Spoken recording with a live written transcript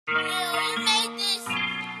Steve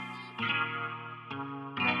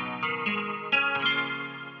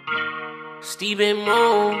and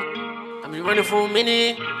Mo, I've been running for a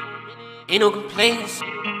minute. Ain't no complaints,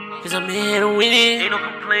 cause I'm here to win it. Ain't no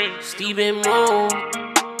complaints. Steve and Mo,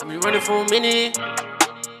 I've been running for a minute.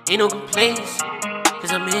 Ain't no complaints,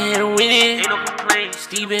 cause I'm here to win it. Ain't no complaints.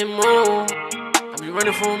 Steve and Mo, I've been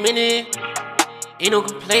running for a minute. Ain't no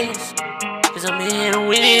complaints, cause I'm here to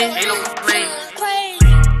win it. Ain't no complaints.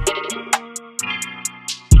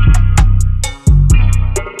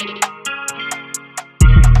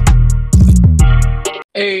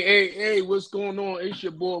 Hey, what's going on? It's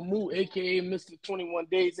your boy Moo, aka Mr. 21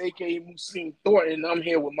 Days, aka Musim Thornton. I'm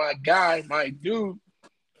here with my guy, my dude.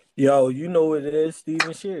 Yo, you know what it is,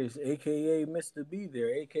 Steven Shears, aka Mr. Be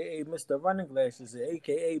There, aka Mr. Running Glasses,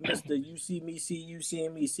 aka Mr. You See Me See You,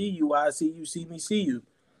 Seeing Me See You, I See You See Me See You.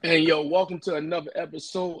 And yo, welcome to another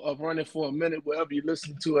episode of Running for a Minute, wherever you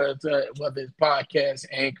listen to it, whether it's podcast,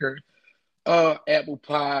 Anchor, Apple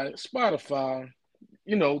Pie, Spotify.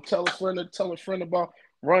 You know, tell a friend about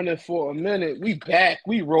Running for a Minute. We back,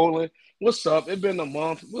 we rolling. What's up? It's been a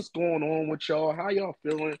month. What's going on with y'all? How y'all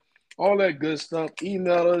feeling? All that good stuff.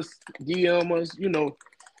 Email us, DM us,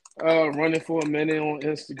 Running for a Minute on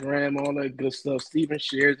Instagram, all that good stuff. Steven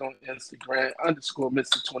Shares on Instagram, _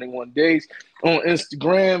 Mr. 21 Days on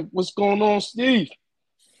Instagram. What's going on, Steve?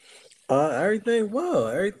 Everything well,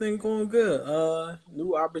 everything going good.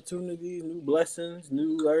 New opportunities, new blessings,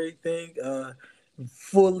 new everything.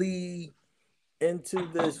 Fully into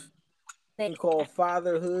this thing called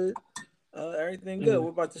fatherhood. Everything good. What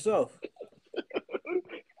about yourself?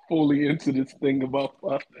 Fully into this thing about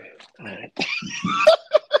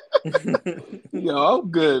Yo,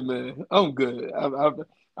 I'm good, man. I'm good.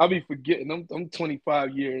 I'll be forgetting. I'm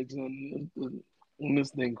 25 years on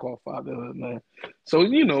this thing called fatherhood, man. So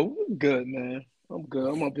I'm good, man. I'm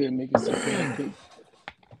good. I'm up here making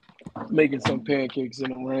some pancakes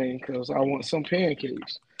in the rain because I want some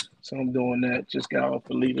pancakes. So I'm doing that. Just got off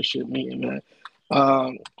a leadership meeting, man.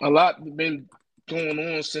 A lot been going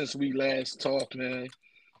on since we last talked, man.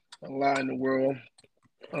 A lot in the world.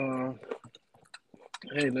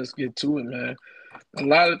 Hey, let's get to it, man. A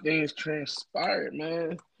lot of things transpired,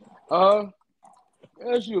 man.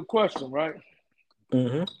 Ask you a question, right?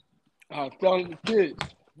 Mm-hmm. I was telling the kids.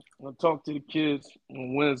 I talked to the kids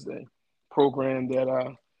on Wednesday. Program that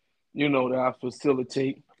I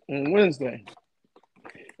facilitate on Wednesday,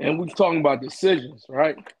 and we're talking about decisions,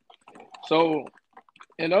 right? So,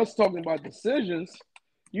 and us talking about decisions,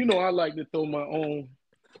 I like to throw my own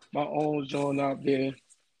joint out there,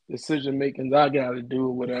 decision makings I got to do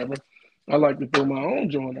or whatever. I like to throw my own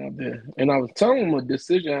joint out there, and I was telling them a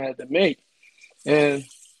decision I had to make, and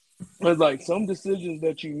it's like some decisions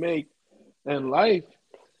that you make in life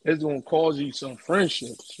is gonna cause you some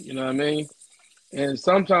friendships. You know what I mean? And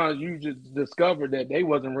sometimes you just discover that they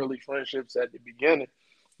wasn't really friendships at the beginning.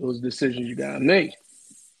 It was decisions you gotta make.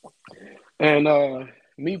 And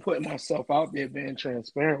me putting myself out there, being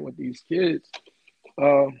transparent with these kids.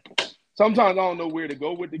 Uh, Sometimes I don't know where to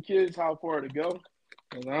go with the kids, how far to go,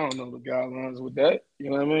 because I don't know the guidelines with that. You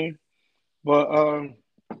know what I mean? But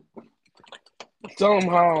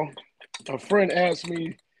somehow a friend asked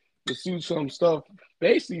me to do some stuff,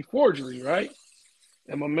 basically forgery, right?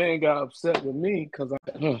 And my man got upset with me because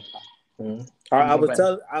I was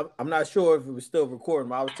telling. I'm not sure if it was still recording,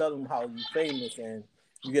 but I was telling him how you famous and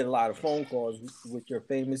you get a lot of phone calls with your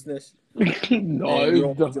famousness, no, and you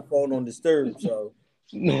don't put your phone on disturb. So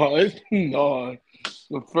no. The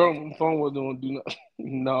phone was on do not.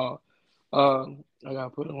 No, I gotta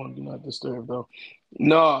put it on do not disturb though.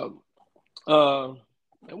 No,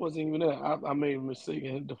 it wasn't even that. I made a mistake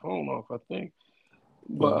and hit the phone off, I think.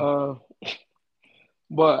 But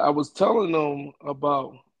I was telling them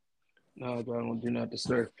about. No, I don't do not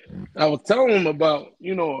disturb. I was telling them about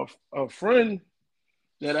a friend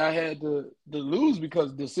that I had to lose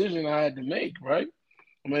because of the decision I had to make. Right?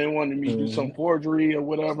 I mean, they wanted me to do some forgery or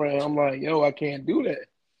whatever, and I'm like, yo, I can't do that.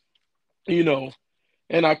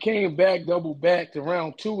 And I came back, double back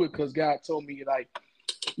around to it because God told me like,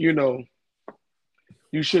 you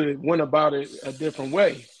should have went about it a different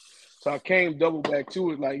way. So I came double back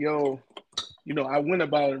to it like, yo, I went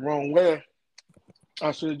about it the wrong way.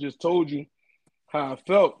 I should have just told you how I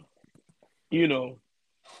felt,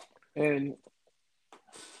 and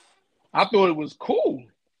I thought it was cool.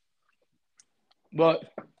 But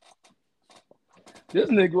this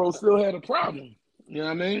Negro still had a problem. You know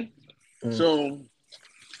what I mean? So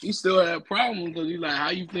he still had a problem because he's like,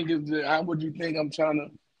 how would you think I'm trying to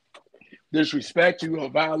disrespect you or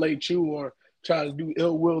violate you or try to do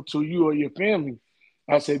ill will to you or your family?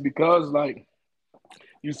 I said, because like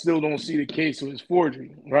you still don't see the case of his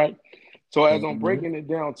forgery, right? So as I'm breaking it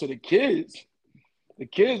down to the kids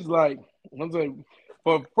like, I was like,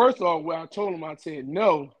 but first off, when I told them, I said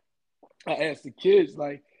no. I asked the kids,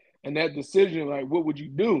 like, in that decision, like, what would you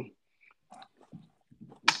do?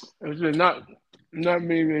 It said, not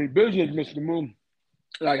meaning any business, Mr. Moon.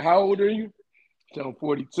 Like, how old are you? So I'm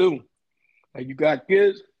 42. Like, you got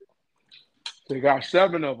kids? They got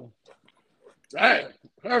 7 of them. Dang,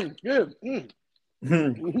 7 kids. You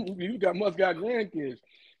must got grandkids.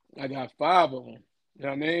 I got 5 of them. You know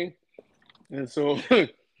what I mean? And so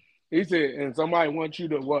he said, and somebody wants you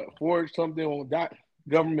to forge something on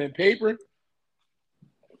government paper?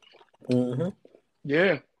 Mm-hmm.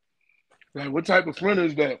 Yeah. Like, what type of friend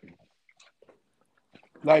is that?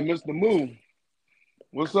 Like, Mr. Moon,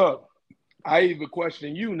 what's up? I even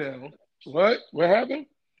question you now. What? What happened?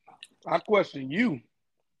 I question you.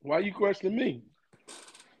 Why you question me?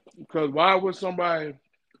 Because why would somebody,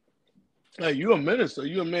 hey, you a minister,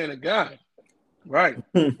 you a man of God, right?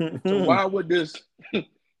 So why would this, you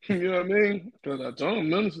know what I mean? Because I told him,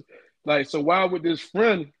 minister, like, so why would this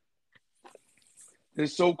friend,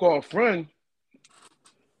 this so-called friend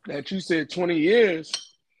that you said 20 years,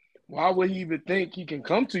 why would he even think he can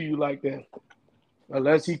come to you like that?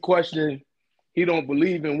 Unless he don't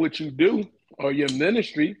believe in what you do or your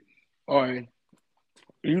ministry, or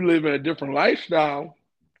you live in a different lifestyle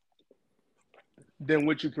than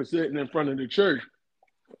what you're presenting in front of the church.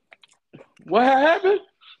 What happened?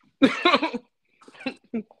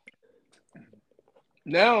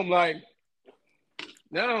 Now I'm like,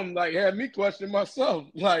 had me question myself.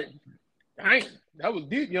 Like, dang, that was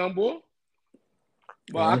deep, young boy.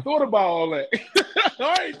 But I thought about all that. I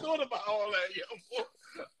already thought about all that, young boy.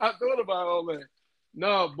 I thought about all that.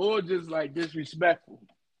 No, boy, just like disrespectful.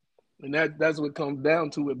 And that's what comes down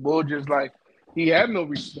to it. Boy, just like, he had no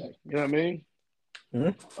respect, you know what I mean?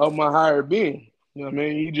 Mm-hmm. Of my higher being. You know what I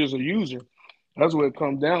mean? He just a user. That's what it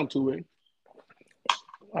comes down to it.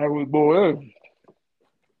 I was boy.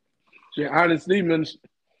 See, honestly,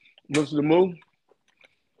 Mr. Moon,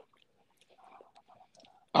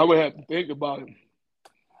 I would have to think about it.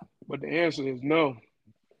 But the answer is no.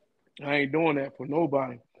 I ain't doing that for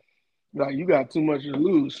nobody. Like, you got too much to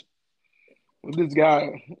lose. With this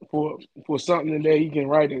guy for something that he can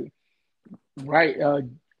write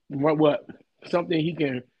something he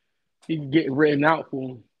can get written out for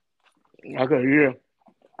him. Okay, yeah.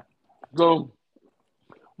 So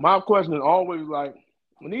my question is always like,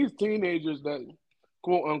 when these teenagers that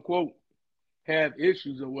quote unquote have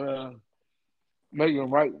issues of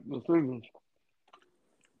making right decisions,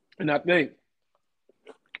 and I think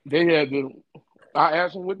they had to, I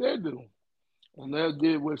asked them what they do, and they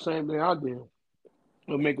did the same thing I did,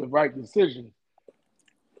 to make the right decision.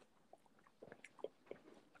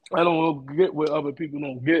 I don't get what other people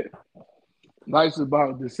don't get. Life's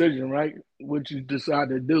about a decision, right? What you decide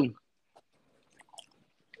to do.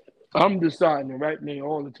 I'm deciding the right thing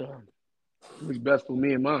all the time. What's best for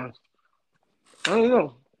me and mine. I don't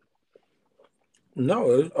know.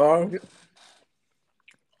 No, it's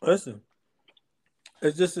listen.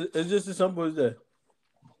 It's just as simple as that.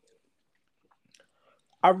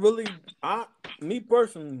 Me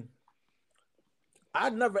personally, I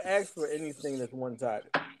never asked for anything that's one-sided.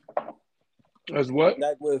 That's what?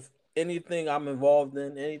 Like with anything I'm involved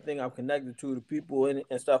in, anything I'm connected to, the people and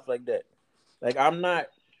stuff like that. Like, I'm not,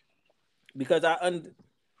 because I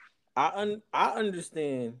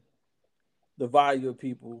understand the value of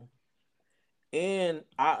people, and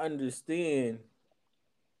I understand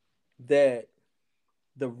that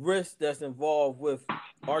the risk that's involved with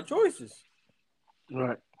our choices.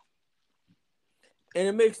 Right. And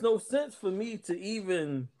it makes no sense for me to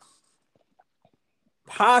even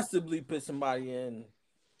possibly put somebody in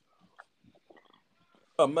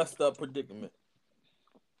a messed up predicament.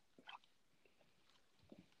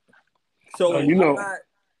 So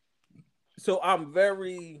I'm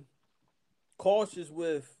very cautious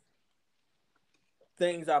with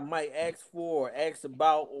things I might ask for or ask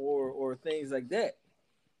about or things like that.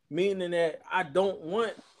 Meaning that I don't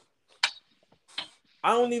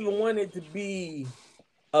even want it to be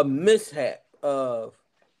a mishap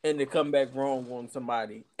and to come back wrong on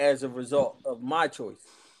somebody as a result of my choice.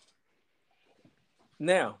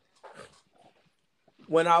 Now,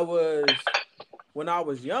 when I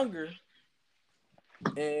was younger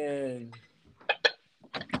and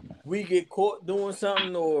we get caught doing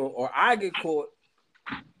something or I get caught,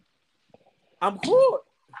 I'm caught.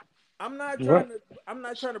 I'm not trying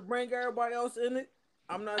to bring everybody else in it.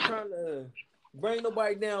 I'm not trying to bring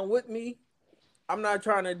nobody down with me. I'm not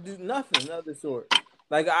trying to do nothing of the sort.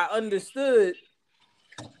 Like, I understood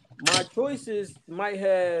my choices might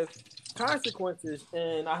have consequences,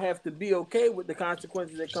 and I have to be okay with the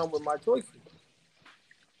consequences that come with my choices.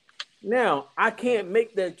 Now, I can't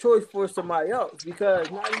make that choice for somebody else because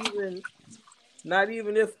not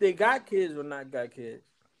even if they got kids or not got kids,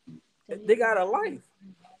 they got a life,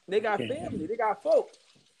 they got family, they got folks,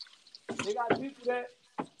 they got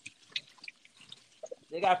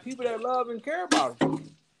people that love and care about them.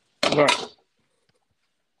 Right.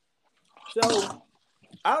 So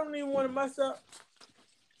I don't even want to mess up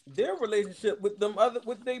their relationship with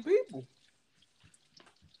their people.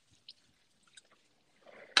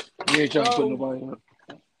 You ain't trying to put nobody up.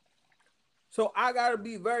 So I gotta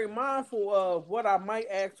be very mindful of what I might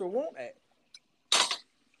ask or won't ask.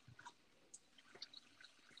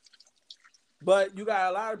 But you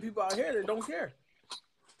got a lot of people out here that don't care.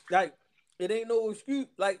 Like, it ain't no excuse.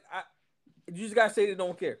 Like, you just gotta say they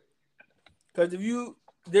don't care. Because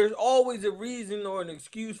there's always a reason or an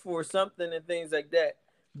excuse for something and things like that.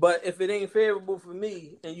 But if it ain't favorable for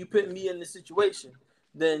me and you put me in the situation,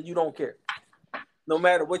 then you don't care. No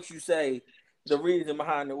matter what you say, the reason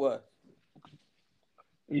behind it was.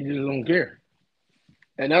 You just don't care.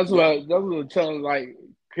 And that's what I'm telling like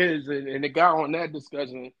kids and it got on that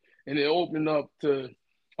discussion and it opened up to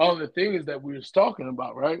all the things that we was talking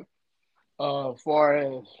about, right? Far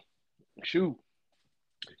as shoot.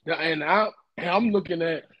 And I'm looking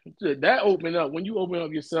at that open up when you open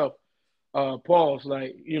up yourself, pause,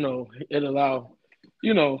 like, it allow,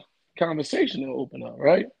 conversation to open up,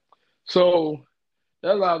 right? So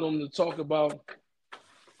that allowed them to talk about,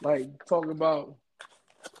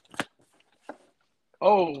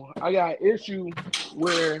 oh, I got an issue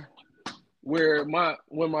where my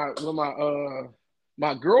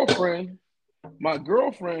girlfriend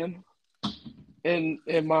and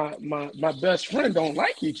my best friend don't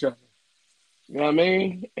like each other. You know what I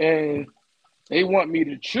mean? And they want me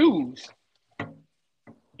to choose.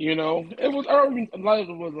 It was early, like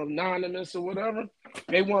it was anonymous or whatever.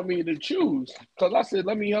 They want me to choose. Because I said,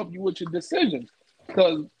 let me help you with your decisions.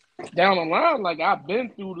 Because down the line, like I've been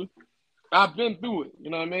through it. You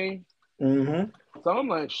know what I mean? Mm-hmm. So I'm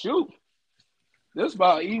like, shoot, this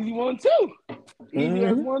about easy 1, 2. Easy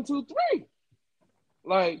as 1, 2, 3.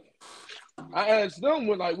 Like, I asked them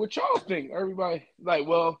what y'all think? Everybody, like,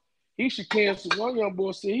 well, he should cancel. One young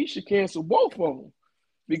boy said he should cancel both of them.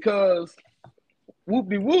 Because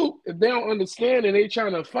whoop-de-whoop, if they don't understand and they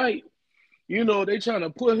trying to fight, they trying to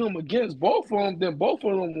put him against both of them, then both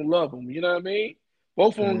of them will love him. You know what I mean?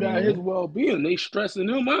 Both of them got his well-being. They stressing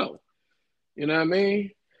him out. You know what I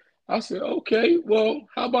mean? I said, okay, well,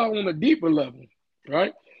 how about on a deeper level,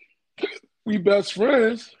 right? We best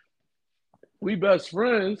friends,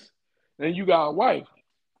 and you got a wife.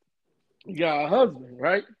 You got a husband,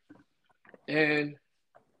 right? And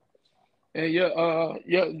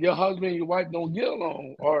your husband and your wife don't get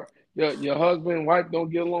along, or your husband and wife don't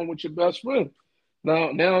get along with your best friend. Now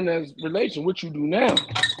in that relation, what you do now?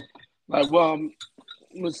 Like, well,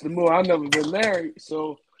 Mr. Moore, I never been married,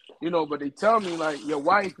 so but they tell me like your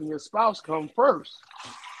wife and your spouse come first.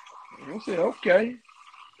 And I said, okay.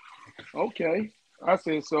 I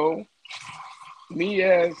said, so me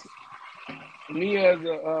as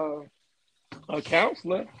a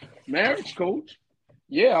counselor, marriage coach,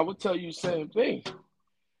 yeah, I would tell you the same thing.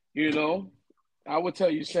 I would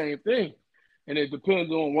tell you the same thing. And it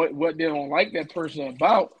depends on what they don't like that person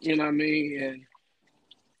about, you know what I mean? And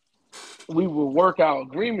we will work out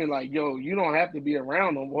agreement like, yo, you don't have to be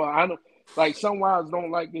around them. Well, I don't like some wives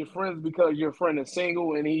don't like their friends because your friend is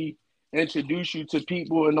single and he introduced you to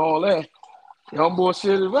people and all that. Young boy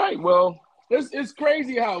said it right. Well, it's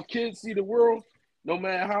crazy how kids see the world. No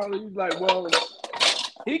matter how he's like, well,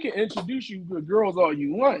 he can introduce you to girls all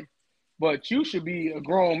you want, but you should be a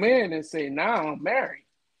grown man and say, nah, I'm married.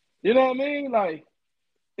 You know what I mean? Like,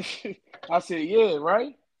 I said, yeah,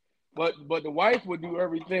 right. But the wife would do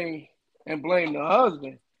everything and blame the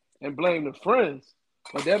husband and blame the friends.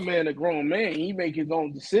 But that man, a grown man, he make his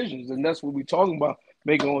own decisions. And that's what we talking about,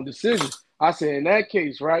 making own decisions. I said, in that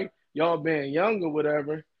case, right, y'all being young or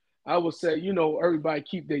whatever, I would say, everybody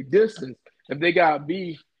keep their distance. If they got to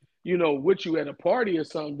be, with you at a party or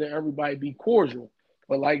something, then everybody be cordial.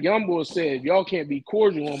 But like Young Boy said, if y'all can't be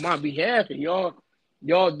cordial on my behalf and y'all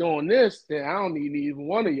doing this, then I don't need even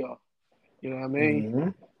one of y'all. You know what I mean? Mm-hmm.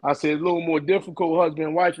 I said it's a little more difficult husband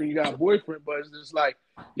and wife when you got a boyfriend, but it's just like,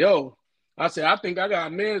 yo, I said, I think I got a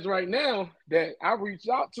man right now that I reached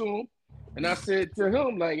out to him and I said to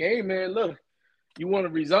him, like, hey, man, look, you want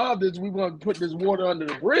to resolve this? We want to put this water under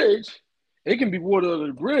the bridge. It can be water under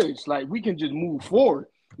the bridge. Like, we can just move forward.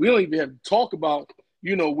 We don't even have to talk about,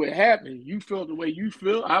 what happened. You feel the way you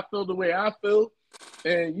feel. I feel the way I feel.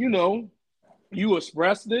 and you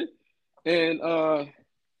expressed it, and I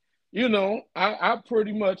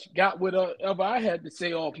pretty much got whatever I had to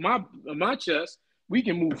say off my chest. We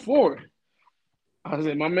can move forward. I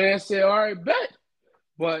said, my man said, all right, bet.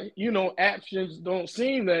 But actions don't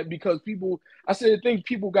seem that, because people. I said, I think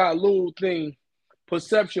people got a little thing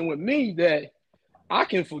perception with me that I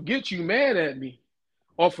can forget you mad at me,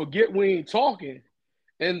 or forget we ain't talking,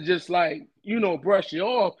 and just like brush you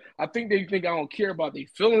off. I think they think I don't care about their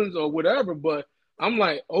feelings or whatever. But I'm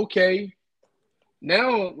like, okay,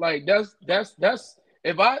 now like that's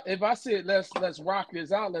if I said let's rock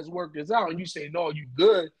this out, let's work this out, and you say no, you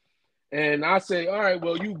good, and I say all right,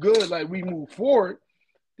 well you good, like we move forward,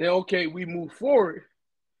 then okay, we move forward.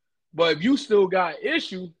 But if you still got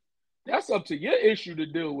issue, that's up to your issue to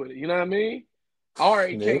deal with it. You know what I mean? I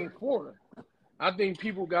already Yeah. came forward. I think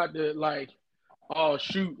people got to like, oh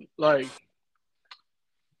shoot, like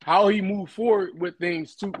how he moved forward with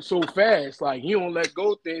things too so fast. Like he don't let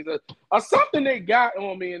go of things or something they got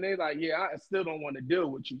on me, and they like, yeah, I still don't want to deal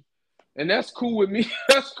with you, and that's cool with me.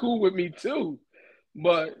 That's cool with me too.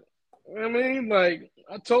 But I mean, like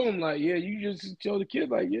I told him, like, yeah, you just tell the kid,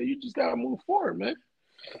 like, yeah, you just gotta move forward, man.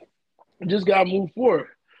 You just gotta move forward.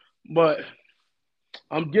 But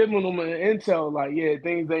I'm giving them an intel, like, yeah,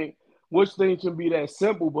 which things can be that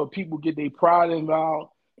simple, but people get their pride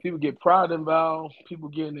involved. People get pride involved. People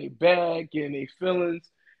get in their bag, getting their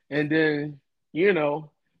feelings, and then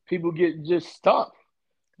people get just stuck.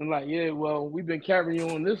 And like, yeah, well, we've been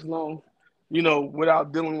carrying on this long,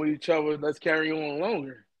 without dealing with each other. Let's carry on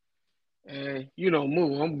longer. And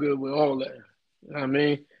move. I'm good with all that. You know what I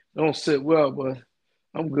mean, don't sit well, but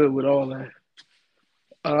I'm good with all that.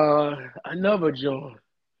 Another John.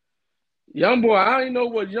 Young boy, I didn't know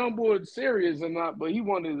what young boy is serious or not, but he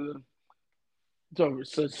wanted to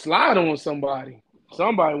slide on somebody.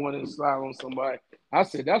 Somebody wanted to slide on somebody. I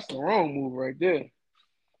said, that's the wrong move right there.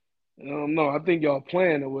 I don't know. I think y'all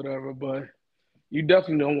playing or whatever, but you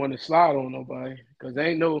definitely don't want to slide on nobody, because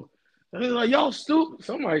ain't like, y'all stupid.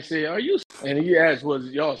 Somebody said, are you? And he asked, was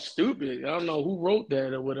y'all stupid? I don't know who wrote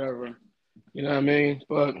that or whatever. You know what I mean?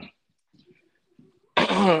 But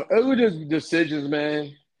it was just decisions,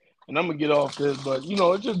 man. And I'm gonna get off this, but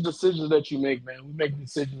it's just decisions that you make, man. We make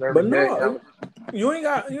decisions every But day. no, you ain't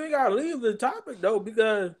got to leave the topic though,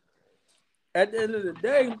 because at the end of the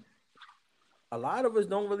day, a lot of us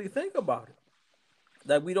don't really think about it.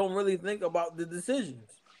 Like we don't really think about the decisions.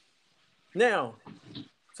 Now,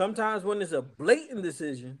 sometimes when it's a blatant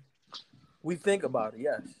decision, we think about it,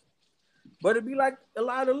 yes. But it'd be like a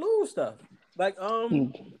lot of little stuff. Like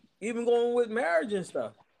even going with marriage and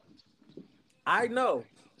stuff. I know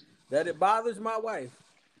that it bothers my wife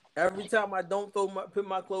every time I don't put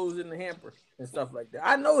my clothes in the hamper and stuff like that.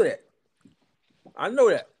 I know that.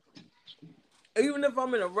 Even if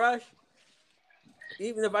I'm in a rush,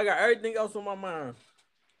 even if I got everything else on my mind,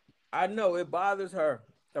 I know it bothers her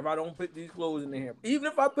if I don't put these clothes in the hamper. Even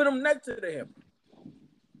if I put them next to the hamper,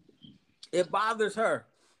 it bothers her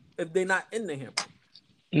if they're not in the hamper.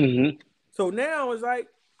 Mm-hmm. So now it's like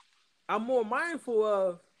I'm more mindful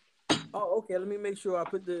of, oh, okay, let me make sure I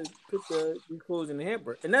put these clothes in the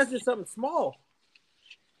hamper. And that's just something small.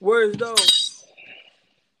 Whereas though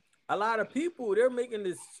a lot of people, they're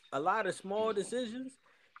making a lot of small decisions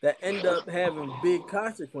that end up having big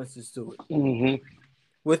consequences to it. Mm-hmm.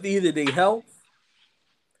 With either their health,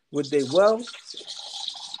 with their wealth,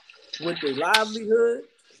 with their livelihood,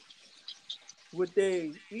 with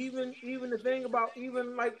their even the thing about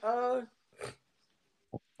even like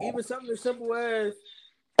even something as simple as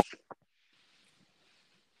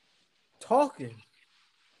talking.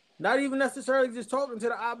 Not even necessarily just talking to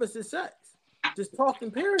the opposite sex. Just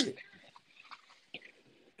talking, period.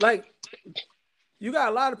 Like, you got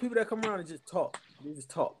a lot of people that come around and just talk. They just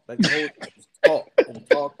talk. Like the whole time. Just talk and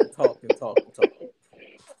talk and talk and talk and talk.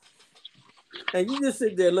 And you just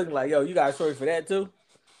sit there looking like, yo, you got a story for that too?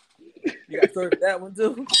 You got a story for that one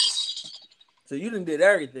too? So you done did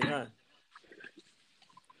everything, huh?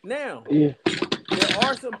 Now, yeah. There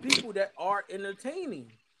are some people that are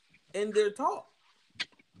entertaining in their talk.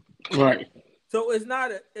 Right. So it's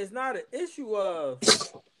not an issue of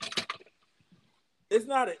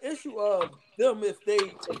them if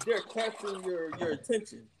they're capturing your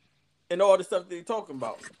attention and all the stuff they're talking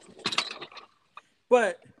about.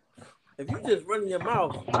 But if you just running your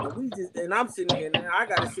mouth and I'm sitting here and I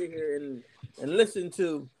gotta sit here and listen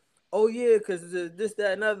to, oh yeah, because this,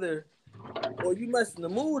 that, and other, or you messing the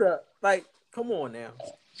mood up, like, come on now.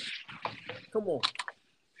 Come on.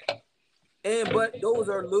 But those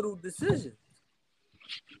are little decisions.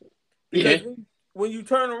 Because when you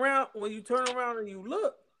turn around and you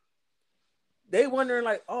look, they wondering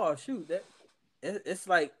like, oh shoot, that it's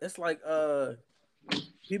like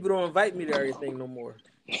people don't invite me to everything no more.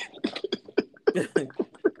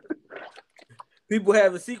 People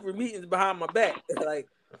having secret meetings behind my back. Like,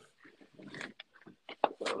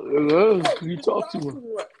 you talk to him.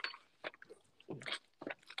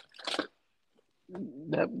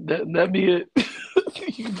 That be it.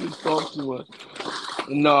 You just talk to us.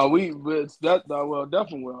 No, well,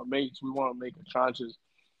 definitely with our mates. We want to make a conscious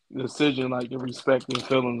decision, like to respect their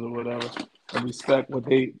feelings or whatever, and respect what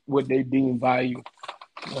they deem value.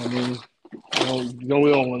 I mean, we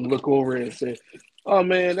don't want to look over it and say, "Oh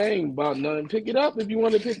man, that ain't about nothing." Pick it up if you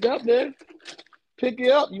want to pick it up. Then pick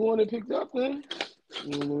it up. You want to pick it up? Then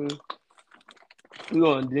we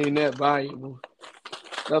gonna deem that valuable.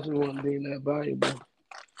 Definitely want to deem that valuable.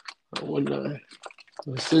 When the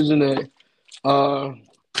decision that,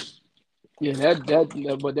 yeah,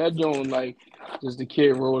 but that joint like just the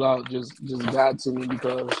kid rolled out just got to me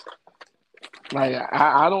because like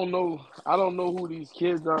I don't know who these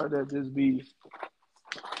kids are that just be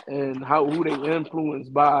and who they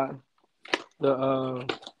influenced by the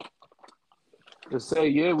to say,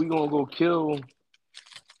 yeah, we gonna go kill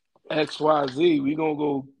XYZ, we gonna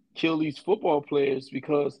go kill these football players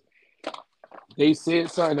because they said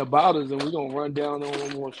something about us and we gonna run down on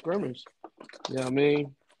them on scrimmage. You know what I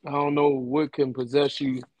mean? I don't know what can possess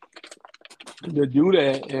you to do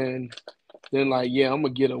that and then like, yeah, I'm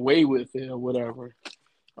gonna get away with it or whatever.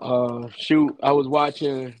 Shoot, I was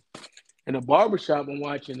watching in a barbershop, I'm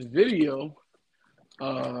watching a video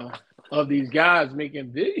of these guys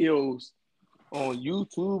making videos on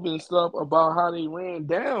YouTube and stuff about how they ran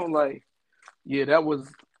down. Like, yeah, that was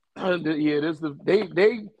they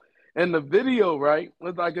in the video, right?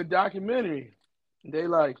 It's like a documentary. They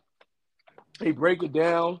break it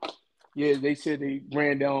down. Yeah, they said they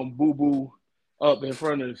ran down Boo Boo up in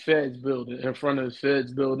front of the Feds building. In front of the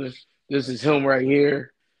Feds building, this is him right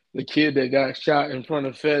here. The kid that got shot in front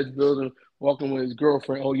of the Feds building, walking with his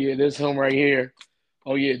girlfriend. Oh yeah, this him right here.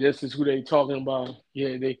 Oh yeah, this is who they talking about.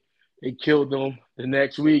 Yeah, they killed them. The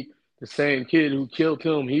next week, the same kid who killed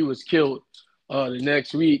him, he was killed. The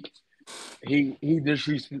next week, he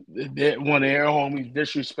disrespected one of their homies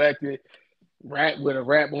disrespected rap with a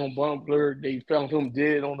rap on Bumblr. They found him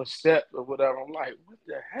dead on the step or whatever. I'm like, what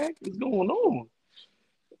the heck is going on?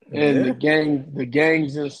 And yeah. the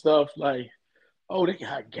gangs and stuff, like, oh, they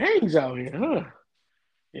got gangs out here, huh?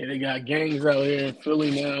 Yeah, they got gangs out here in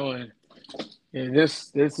Philly now, and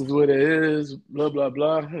this is what it is, blah blah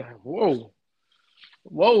blah. Like, whoa.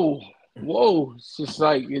 It's just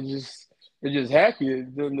like it just happy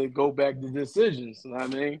then they go back to decisions. You know what I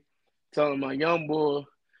mean? Telling my young boy,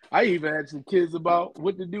 I even had some kids about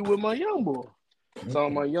what to do with my young boy.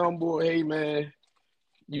 Telling my young boy, hey man,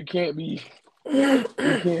 you can't be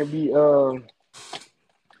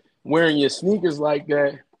wearing your sneakers like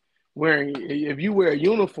that. If you wear a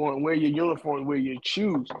uniform, wear your uniform, wear your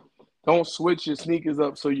shoes. Don't switch your sneakers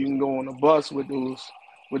up so you can go on the bus with those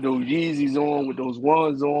Yeezys on, with those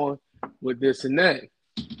ones on, with this and that.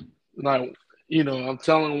 Like, I'm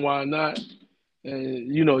telling them why not. And,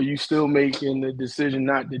 you still making the decision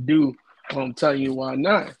not to do. I'm telling you why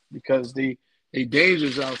not. Because they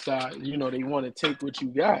dangerous outside. They want to take what you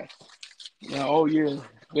got. Now, oh, yeah.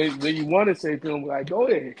 Then you want to say to them, like, go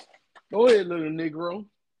ahead, little Negro.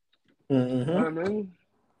 Mm-hmm. You know what I mean?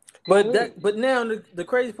 But now the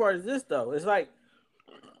crazy part is this though. It's like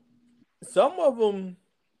some of them,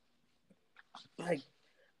 like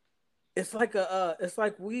it's like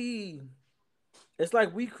we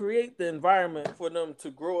create the environment for them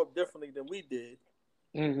to grow up differently than we did.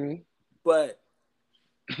 Mm-hmm. But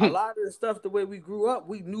a lot of the stuff, the way we grew up,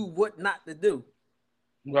 we knew what not to do.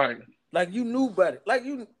 Right. Like you knew better.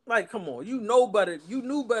 Come on, you know better. You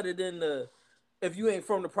knew better than if you ain't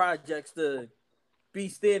from the projects to be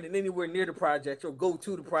standing anywhere near the projects or go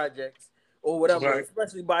to the projects or whatever, right.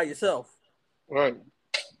 Especially by yourself. Right.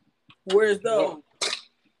 Whereas though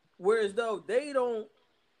they don't,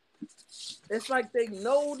 it's like they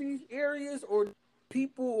know these areas or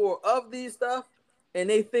people or of these stuff, and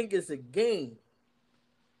they think it's a game.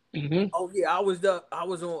 Mm-hmm. Oh yeah, I was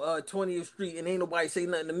on 20th Street and ain't nobody say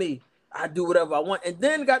nothing to me. I do whatever I want, and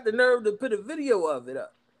then got the nerve to put a video of it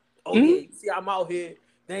up. Oh mm-hmm. yeah, you see, I'm out here.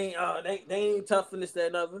 They ain't tough in this, that,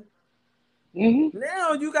 and other. Mm-hmm.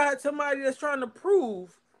 Now you got somebody that's trying to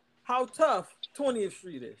prove how tough 20th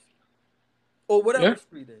Street is, or whatever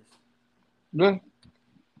street is. Yeah.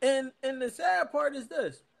 And the sad part is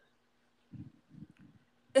this: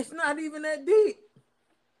 it's not even that deep.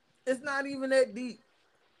 It's not even that deep.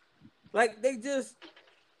 Like they just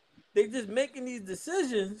making these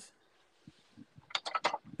decisions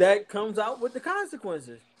that comes out with the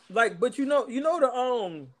consequences. Like, but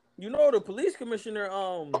the police commissioner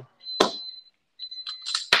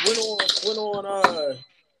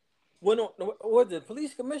went on was it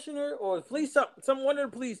police commissioner or police some one of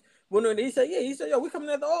the police went on. He said, yo, we coming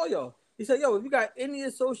after all y'all. He said, yo, if you got any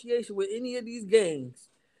association with any of these gangs,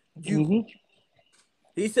 you.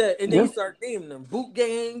 He said, and then he started naming them: Boot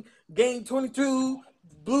Gang, Gang 22,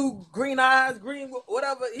 Blue, Green Eyes, Green,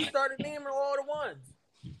 whatever. He started naming all the ones.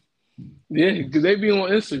 Yeah, because they be on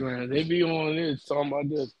Instagram. They be on this talking about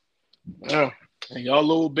this. And y'all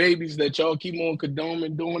little babies that y'all keep on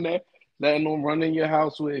condoning doing that, letting them run in your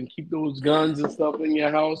house with and keep those guns and stuff in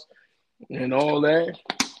your house and all that.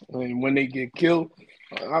 And when they get killed,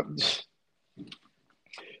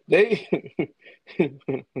 they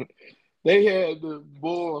they had the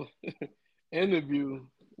boy interview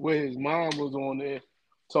where his mom was on there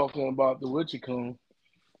talking about the Witchcomb.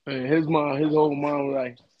 And his whole mom was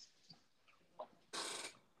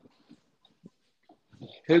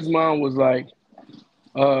like,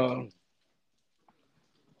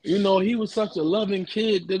 he was such a loving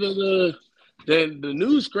kid. Then the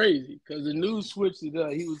news crazy because the news switched it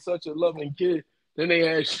up. He was such a loving kid. Then they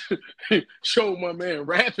had showed my man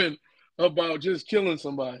rapping about just killing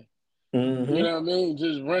somebody. Mm-hmm. You know what I mean?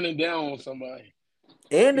 Just running down on somebody.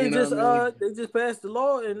 And they just passed the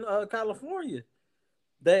law in California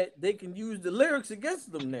that they can use the lyrics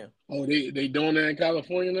against them now. Oh, they doing that in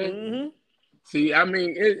California now? Mm-hmm. See, I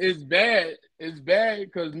mean, it's bad. It's bad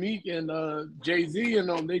because Meek and Jay-Z and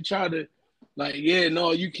them, they try to, like, yeah,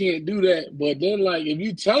 no, you can't do that. But then, like, if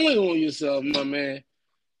you telling on yourself, my man,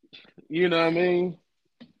 you know what I mean?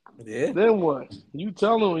 Yeah. Then what? You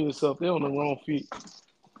telling on yourself, they're on the wrong feet.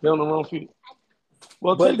 They're on the wrong feet.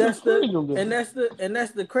 Well, but that's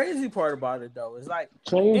the crazy part about it though. It's like,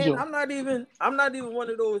 and I'm not even one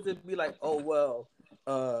of those that be like, oh well,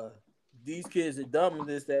 these kids are dumb and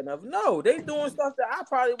this, that, and other. No, they doing stuff that I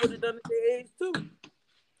probably would have done at their age too.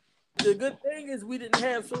 The good thing is we didn't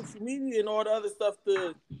have social media and all the other stuff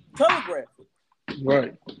to telegraph it.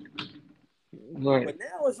 Right. But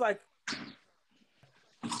now it's like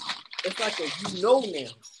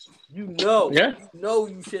now.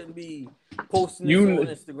 You shouldn't be posting this on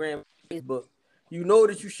Instagram, Facebook. You know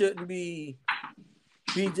that you shouldn't be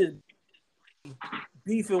just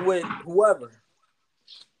beefing with whoever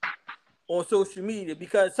on social media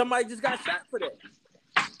because somebody just got shot for that.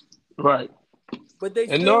 Right. But they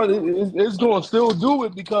it's going to still do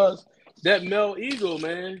it because that male ego,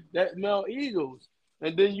 man. That male egos.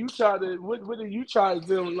 And then you try to what do you try to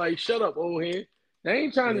do? Like, shut up, old head. They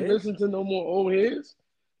ain't trying to listen to no more old heads.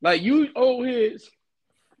 Like you old heads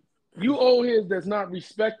that's not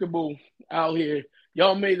respectable out here.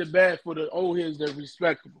 Y'all made it bad for the old heads that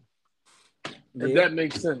respectable. If that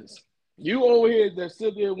makes sense. You old heads that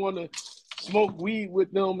sit there want to smoke weed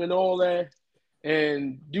with them and all that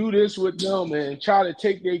and do this with them and try to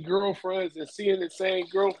take their girlfriends and seeing the same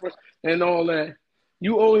girlfriend and all that.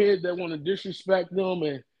 You old heads that want to disrespect them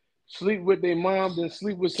and sleep with their moms and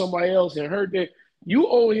sleep with somebody else and hurt their. You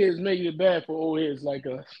old heads make it bad for old heads like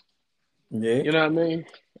us. Yeah. You know what I mean?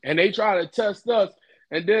 And they try to test us.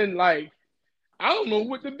 And then, like, I don't know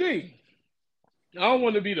what to be. I don't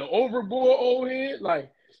want to be the overboard old head.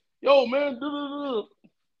 Like, yo, man, or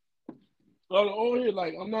the old head,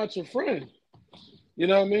 like, I'm not your friend. You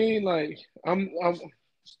know what I mean? Like,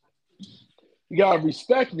 you got to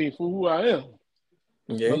respect me for who I am.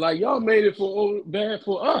 Yeah. But, like, y'all made it bad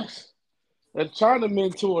for us. And trying to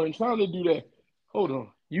mentor and trying to do that. Hold on.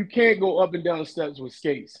 You can't go up and down the steps with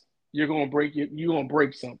skates. You're gonna break it. You're gonna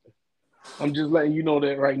break something. I'm just letting you know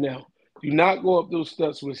that right now. Do not go up those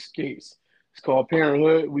steps with skates. It's called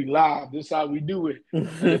parenthood. We live. This is how we do it.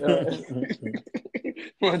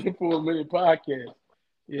 Running for a minute podcast.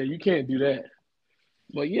 Yeah, you can't do that.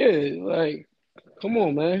 But yeah, like, come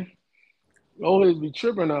on, man. Always be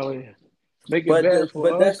tripping out here. Make it bad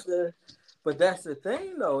for us. But that's the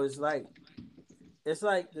thing, though. It's like the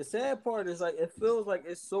sad part is like it feels like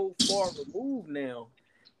it's so far removed now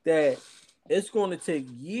that it's going to take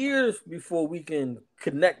years before we can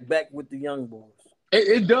connect back with the young boys.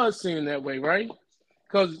 It does seem that way, right?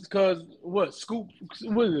 Because what is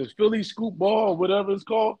it? Philly Scoop Ball, whatever it's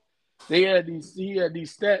called. He had these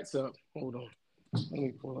stats up. Hold on, let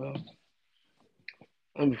me pull it up.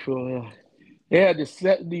 They had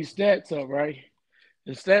these stats up, right?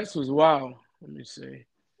 The stats was wild. Let me see.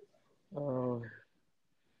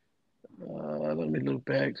 Let me look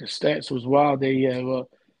back. The stats was wild. They have.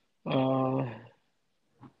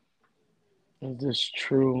 Is this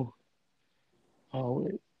true? Oh,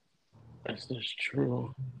 wait. Is this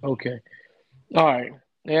true? Okay. All right.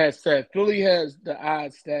 Yeah, it's sad. Philly has the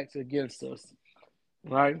odds stacks against us,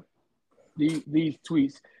 right? These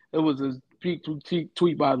tweets. It was a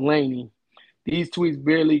tweet by Laney. These tweets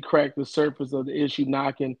barely crack the surface of the issue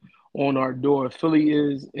knocking on our door. Philly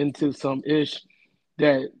is into some ish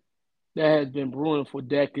that has been brewing for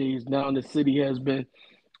decades now. The city has been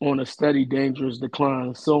on a steady, dangerous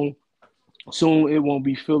decline. So soon it won't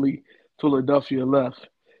be Philadelphia left.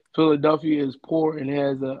 Philadelphia is poor and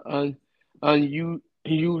has an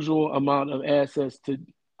unusual amount of assets to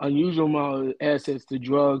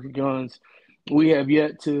drugs, guns. We have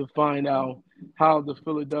yet to find out how the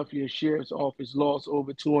Philadelphia Sheriff's Office lost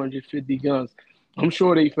over 250 guns. I'm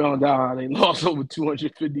sure they found out how they lost over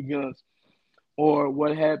 250 guns, or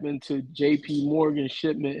what happened to J.P. Morgan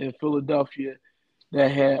shipment in Philadelphia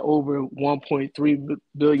that had over $1.3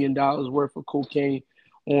 billion worth of cocaine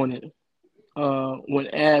on it. When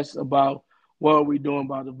asked about what are we doing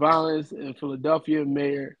about the violence in Philadelphia,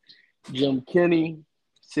 Mayor Jim Kenney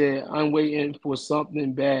said, I'm waiting for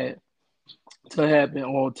something bad to happen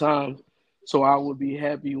all the time, so I will be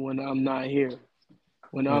happy when I'm not here,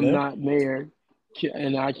 when I'm not mayor,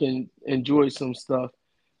 and I can enjoy some stuff,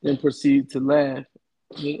 then proceed to laugh.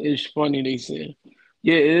 It's funny, they said.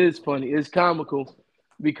 Yeah, it is funny. It's comical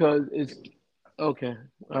because it's okay.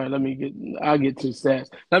 All right, I'll get to stats.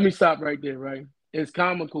 Let me stop right there, right? It's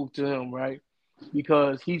comical to him, right?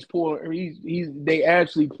 Because they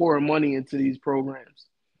actually pour money into these programs,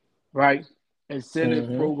 right?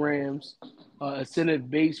 Incentive programs,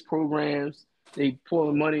 incentive-based programs. They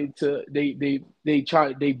pour money to they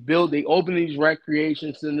open these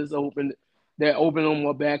recreation centers, they open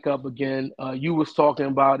them back up again. You was talking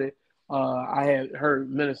about it. I had heard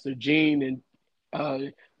Minister Gene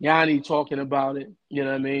and Yanni talking about it. You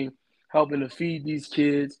know what I mean? Helping to feed these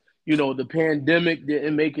kids. You know, the pandemic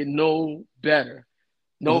didn't make it no better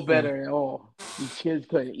at all. These kids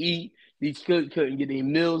couldn't eat. These kids couldn't get any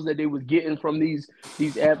meals that they was getting from these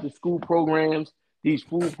after school programs, these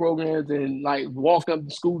food programs, and like walk up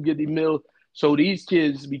to school get the meals. So these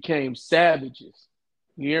kids became savages.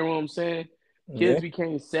 You hear what I'm saying? Kids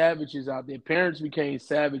became savages out there. Parents became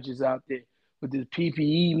savages out there with this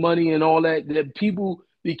PPE money and all that. That people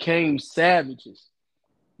became savages.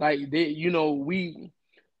 Like we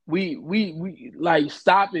like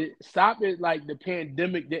stop it. Like the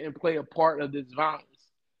pandemic didn't play a part of this violence.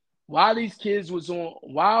 While these kids was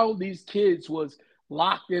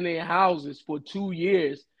locked in their houses for 2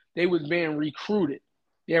 years, they was being recruited.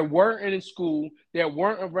 They weren't in school. They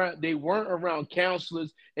weren't around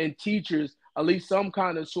counselors and teachers, at least some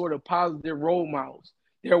kind of sort of positive role models.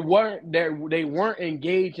 They weren't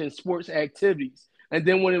engaged in sports activities. And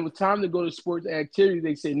then when it was time to go to sports activities,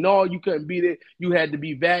 they said, no, you couldn't be there. You had to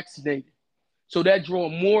be vaccinated. So that drew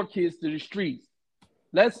more kids to the streets.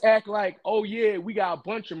 Let's act like, oh, yeah, we got a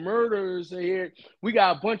bunch of murders here. We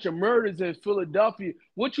got a bunch of murders in Philadelphia.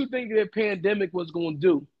 What you think the pandemic was going to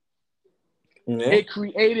do? Yeah. It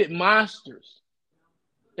created monsters.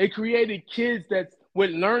 It created kids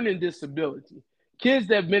with learning disability, kids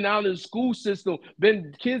that have been out of the school system,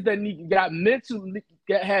 kids that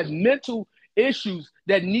had mental issues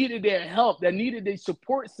that needed their help, that needed their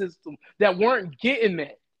support system, that weren't getting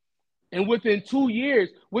that. And within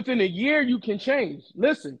a year, you can change.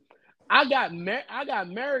 Listen, I got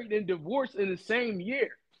married and divorced in the same year,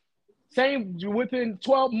 within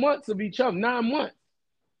 12 months of each other, 9 months.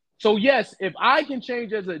 So yes, if I can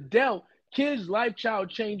change as an adult, kids' lifestyle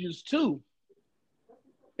changes too.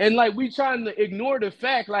 And like we trying to ignore the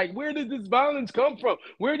fact, like where did this violence come from?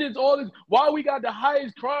 Where did all this? Why we got the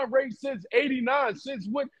highest crime rate since '89? Since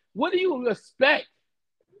what? What do you expect?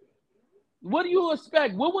 What do you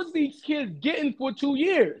expect? What was these kids getting for 2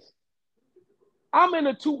 years? I'm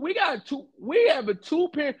in we have a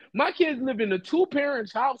two-parent, my kids live in a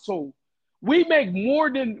two-parents household. We make more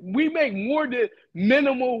than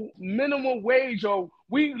minimum wage, or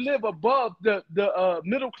we live above the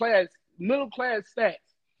middle class stats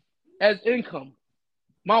as income.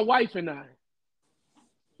 My wife and I.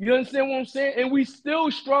 You understand what I'm saying? And we still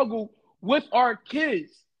struggle with our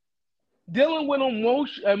kids. Dealing with them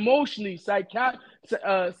emotionally,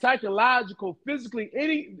 psychological, physically,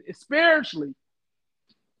 spiritually.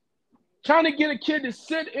 Trying to get a kid to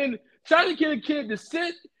sit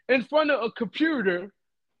in front of a computer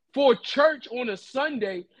for church on a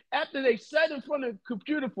Sunday after they sat in front of a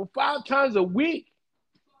computer for 5 times a week.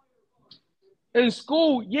 In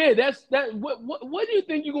school, yeah, what do you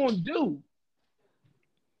think you're gonna do?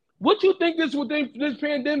 What do you think this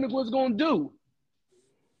pandemic was gonna do?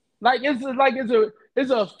 It's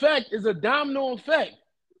a domino effect.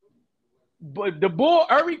 But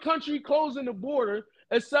every country closing the border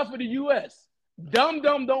except for the U.S. Dum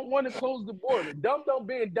Dum don't want to close the border. Dum Dum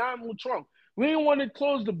being Donald Trump. We didn't want to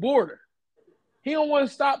close the border. He don't want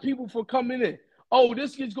to stop people from coming in. Oh,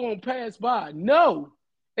 this kid's going to pass by. No.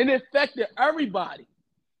 It affected everybody.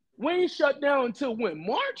 We ain't shut down until when?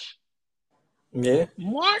 March? Yeah.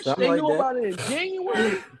 March? Something They like knew that. about it in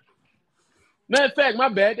January? Matter of fact, my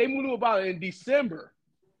bad. They knew about it in December.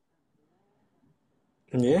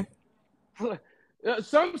 Yeah.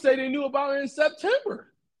 Some say they knew about it in September.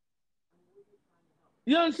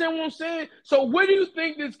 You understand what I'm saying? So where do you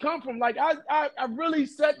think this come from? Like I really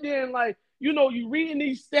sat there and like, you know, you reading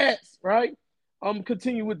these stats, right?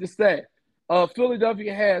 Continue with the stat.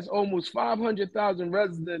 Philadelphia has almost 500,000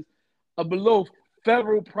 residents below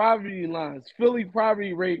federal poverty lines. Philly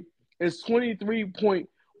poverty rate is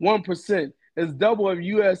 23.1%. It's double of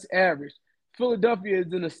U.S. average. Philadelphia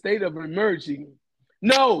is in a state of emergency.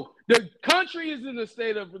 No, the country is in a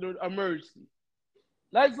state of emergency.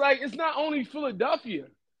 That's like, it's not only Philadelphia.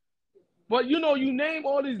 But you know, you name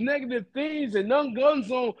all these negative things and none gun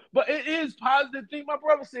zone, but it is positive thing. My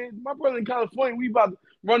brother said, my brother in California, we about to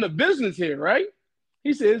run a business here, right?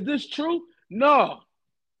 He said, is this true? No.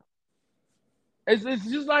 It's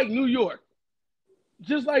just like New York,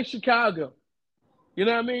 just like Chicago. You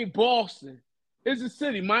know what I mean? Boston. It's a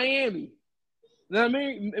city. Miami. You know what I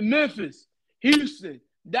mean? Memphis, Houston,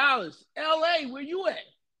 Dallas, LA, where you at?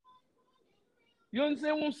 You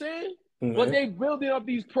understand what I'm saying? Mm-hmm. But they building up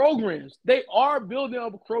these programs. They are building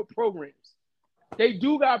up programs. They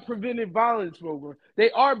do got preventive violence programs.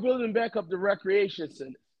 They are building back up the recreation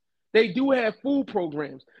centers. They do have food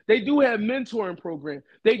programs. They do have mentoring programs.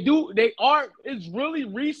 It's really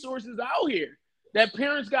resources out here that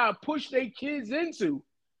parents got to push their kids into.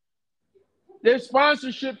 There's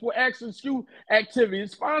sponsorship for extra school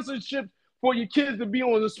activities, sponsorship for your kids to be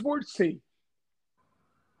on the sports team.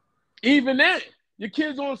 Even that, your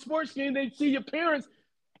kids on a sports team, they see your parents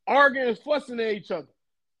arguing and fussing at each other.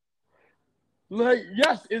 Like,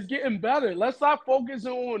 yes, it's getting better. Let's stop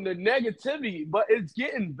focusing on the negativity, but it's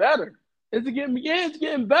getting better. It's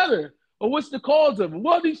getting better. But what's the cause of it?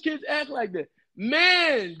 Why do these kids act like that?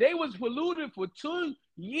 Man, they was polluted for 2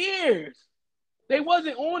 years. They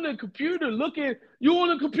wasn't on the computer looking. You on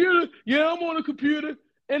the computer? Yeah, I'm on the computer.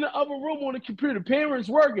 In the other room on the computer. Parents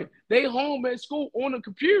working. They home at school on the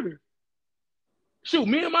computer. Shoot,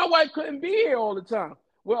 me and my wife couldn't be here all the time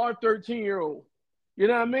with our 13-year-old. You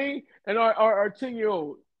know what I mean? And our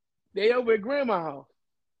 10-year-old. They over at grandma's house.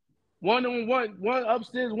 One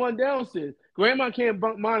upstairs, one downstairs. Grandma can't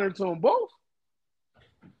monitor them both.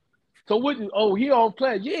 So what? Oh, he off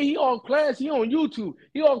class. Yeah, he off class. He on YouTube.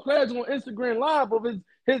 He off class on Instagram Live of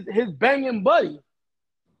his banging buddy.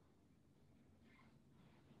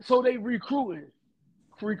 So they recruiting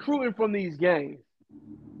from these gangs.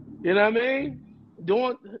 You know what I mean?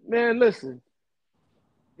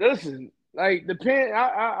 Listen. Like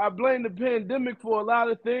I blame the pandemic for a lot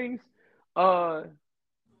of things.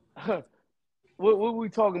 What we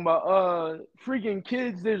talking about? Freaking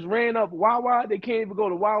kids just ran up Wawa. They can't even go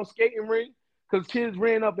to Wild Skating Ring because kids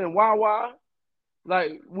ran up in Wawa.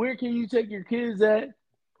 Like, where can you take your kids at?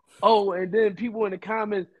 Oh, and then people in the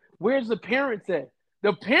comments, where's the parents at?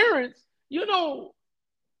 The parents,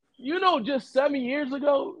 just 7 years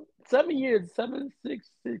ago, 7 years, 7, 6,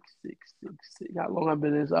 6, 6, 6, 6. How long I've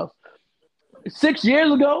been in this house? 6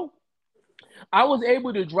 years ago, I was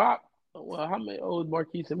able to drop. Well, how many old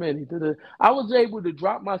Marquise and Manny? I was able to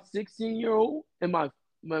drop my 16-year-old and my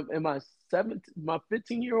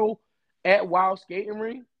 15-year-old at Wild Skating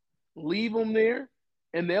Ring, leave them there,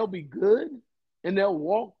 and they'll be good, and they'll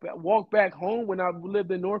walk back home when I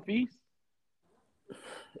lived in Northeast.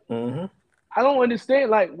 Mm-hmm. I don't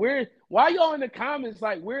understand, like, why y'all in the comments,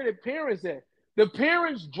 like, where the parents at? The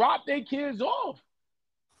parents drop their kids off.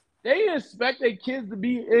 They didn't expect their kids to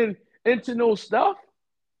be into no stuff.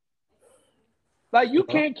 Like, you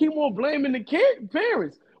can't keep on blaming the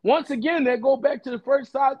parents. Once again, that go back to the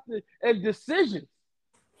first side and decisions.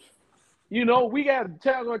 We got to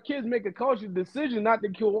tell our kids make a conscious decision not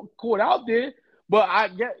to court out there. But I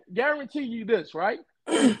guarantee you this, right?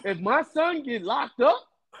 If my son get locked up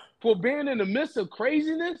for being in the midst of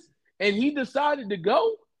craziness and he decided to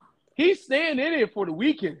go, he's staying in it for the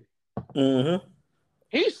weekend. Mm-hmm.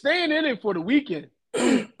 He's staying in it for the weekend.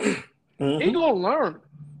 Mm-hmm. He's going to learn.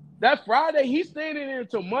 That Friday, he's staying in there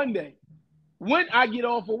until Monday when I get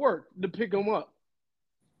off of work to pick him up.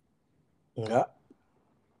 Yeah.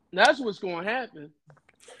 That's what's going to happen.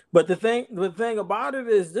 But the thing about it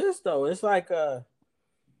is this, though. It's like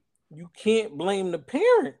you can't blame the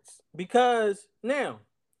parents because now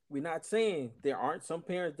we're not saying there aren't some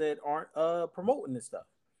parents that aren't promoting this stuff.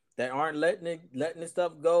 that aren't letting this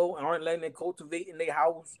stuff go, aren't letting it cultivate in their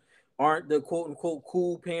house, aren't the quote unquote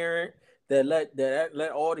cool parent that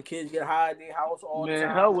let all the kids get high in their house all the Man,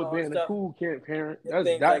 time hell and with all this being a stuff cool kid parent. and That's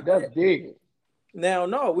things that like that's that. dead. Now,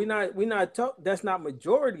 no, that's not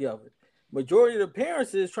majority of it. Majority of the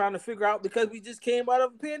parents is trying to figure out because we just came out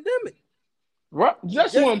of a pandemic. Right?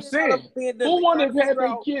 That's what Just I'm came out of saying. a Who pandemic, wanna have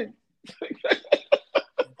their kid?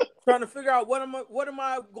 trying to figure out what am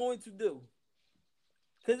I going to do?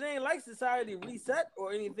 Because it ain't like society reset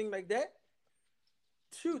or anything like that.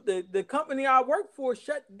 Shoot, the company I work for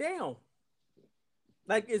shut down.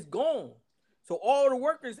 Like it's gone. So all the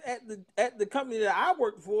workers at the company that I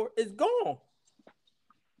work for is gone.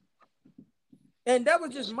 And that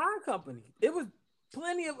was just my company. It was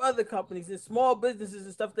plenty of other companies and small businesses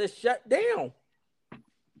and stuff that shut down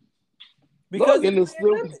because Look, of the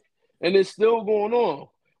pandemic. and it's still going on.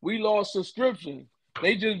 We lost subscription.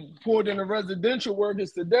 They just pulled in the residential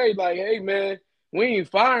workers today, like, hey man, we ain't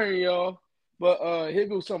firing y'all, but here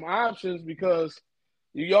goes some options because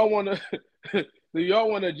do y'all wanna do y'all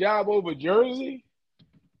want a job over Jersey?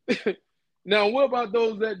 Now what about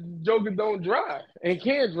those that joker don't drive and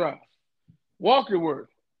can't drive? Walk to work.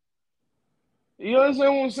 You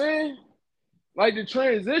understand what I'm saying? Like the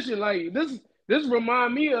transition, like this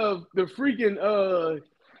remind me of the freaking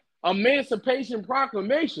Emancipation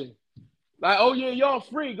Proclamation. Like, oh yeah, y'all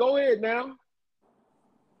free. Go ahead now.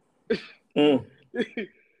 Mm.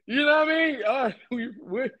 You know what I mean?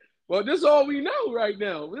 Well, this is all we know right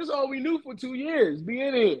now. This is all we knew for 2 years. Be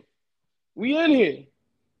in here. We in here.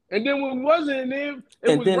 And then when we wasn't in there, it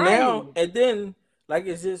And was then now, rioting. and then like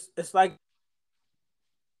it's like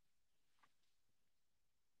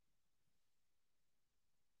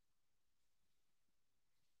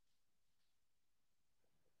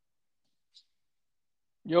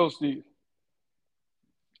Yo, Steve.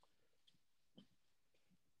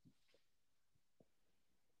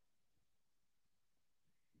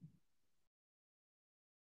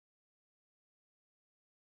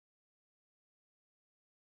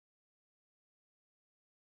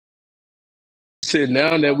 Said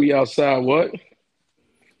now that we outside, what?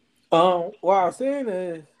 what I was saying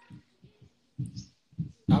is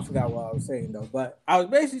I forgot what I was saying though, but I was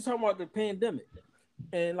basically talking about the pandemic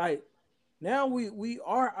and like now we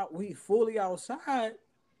fully outside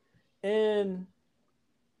and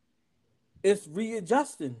it's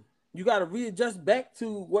readjusting. You got to readjust back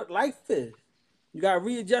to what life is. You got to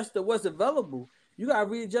readjust to what's available. You got to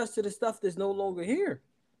readjust to the stuff that's no longer here.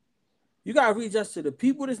 You got to readjust to the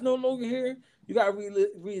people that's no longer here. You got to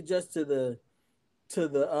readjust to the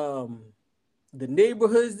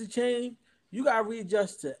neighborhoods to change. You got to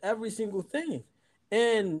readjust to every single thing,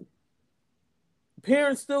 and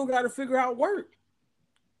parents still got to figure out work.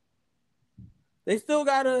 They still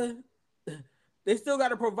gotta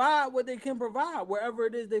provide what they can provide wherever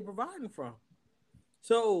it is they providing from.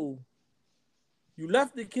 So you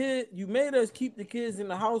made us keep the kids in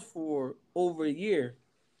the house for over a year.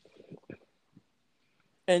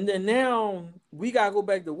 And then now we gotta go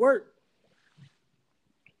back to work.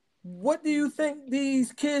 What do you think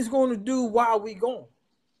these kids gonna do while we gone?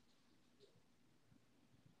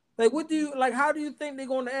 Like how do you think they're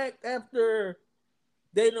gonna act after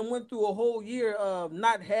they done went through a whole year of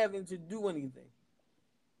not having to do anything?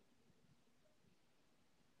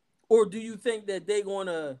 Or do you think that they're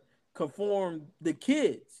gonna conform the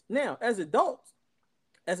kids? Now, as adults,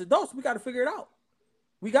 we got to figure it out.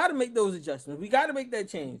 We got to make those adjustments. We got to make that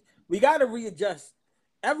change. We got to readjust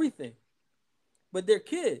everything. But they're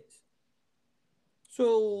kids.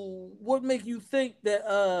 So, what make you think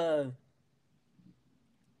that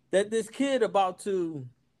that this kid about to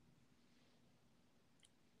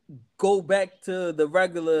go back to the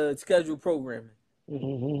regular scheduled programming?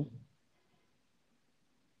 Mm-hmm.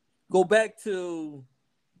 Go back to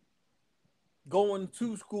going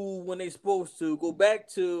to school when they're supposed to. Go back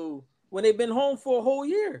to when they've been home for a whole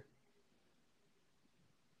year.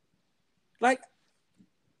 Like,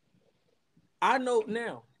 I know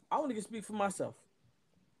now, I only can speak for myself.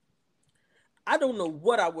 I don't know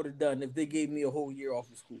what I would have done if they gave me a whole year off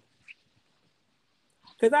of school.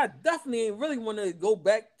 Because I definitely ain't really want to go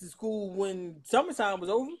back to school when summertime was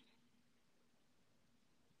over.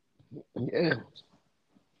 Yeah.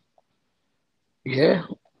 Yeah.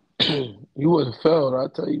 You would have failed. I'll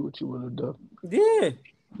tell you what you would have done. Yeah.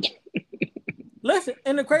 Listen,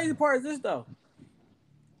 and the crazy part is this though.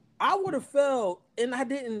 I would have failed and I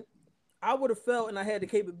didn't. I would have failed and I had the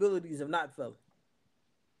capabilities of not failing.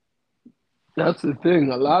 That's the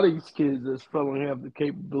thing. A lot of these kids that's failing have the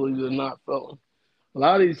capability of not failing. A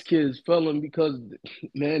lot of these kids failing because,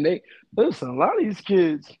 man, they listen. A lot of these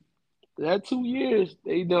kids that 2 years,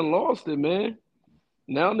 they done lost it, man.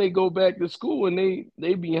 Now they go back to school and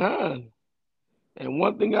they behind. And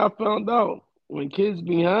one thing I found out, when kids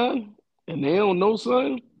behind and they don't know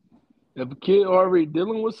something, if a kid already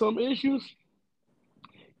dealing with some issues,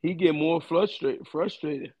 he get more frustrated.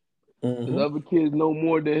 Because Mm-hmm. other kids know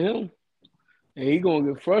more than him. And he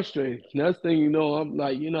gonna get frustrated. Next thing you know, I'm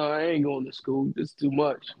like, I ain't going to school. This is too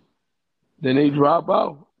much. Then they drop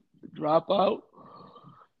out. Drop out.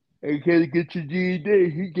 And can't get your GED.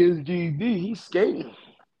 He gets GED. He's skating.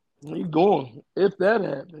 He going. If that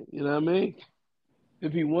happened, you know what I mean?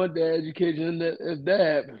 If he want the education, if that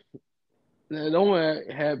happen, that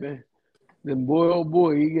don't happen, then boy, oh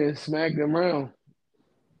boy, he gets smacked around.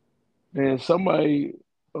 And somebody,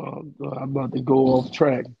 I'm about to go off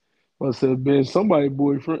track. I said, man, somebody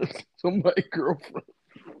boyfriend, somebody girlfriend.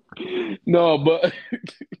 No, but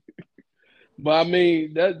I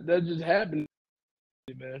mean that just happened,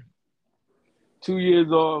 man. 2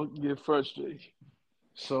 years old, get frustrated.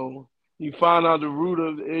 So you find out the root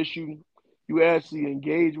of the issue. You actually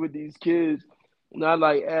engage with these kids, not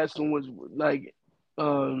like asking what's like,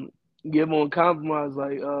 um, give them compromise.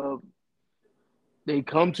 Like they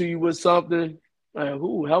come to you with something. Like,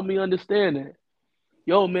 who help me understand that?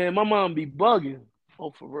 Yo, man, my mom be bugging.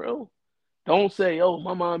 Oh, for real? Don't say, oh,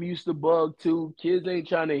 my mom used to bug too. Kids ain't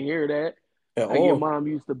trying to hear that. At Like your all. mom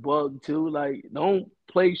used to bug too. Like, don't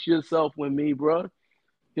place yourself with me, bro.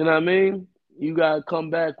 You know what I mean? You gotta come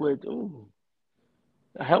back with, ooh,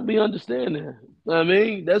 help me understand that. You know what I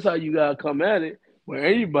mean? That's how you gotta come at it. With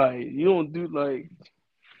anybody, you don't do like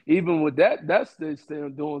even with that. That's they still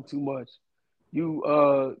doing too much.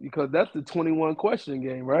 You because that's the 21 question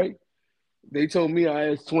game, right? They told me I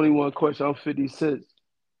asked 21 questions. I'm 56,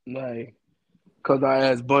 like because I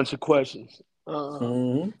asked a bunch of questions.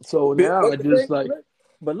 Mm-hmm. So now I But the just thing, like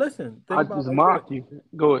but listen, I think about just it like this. mock you.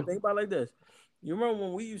 Go ahead. Think about it like this. You remember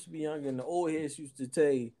when we used to be younger and the old heads used to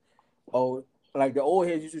say, oh, like the old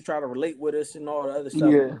heads used to try to relate with us and all the other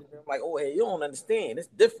stuff. Yeah, I'm like, oh, hey, you don't understand. It's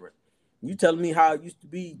different. You telling me how it used to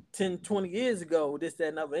be 10, 20 years ago, this, that,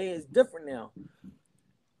 and other. Hey, it's different now.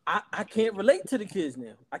 I can't relate to the kids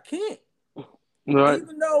now. I can't. right,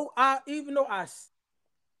 Even though I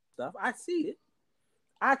stuff, I see it.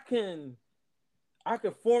 I can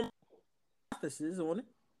form hypotheses on it,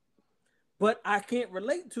 but I can't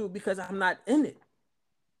relate to it because I'm not in it.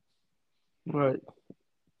 right.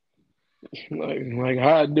 Like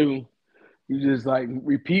how I do. You just like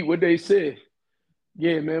repeat what they said.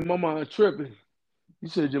 Yeah, man, my mom tripping. You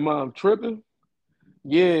said your mom tripping?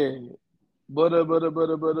 Yeah. Butter.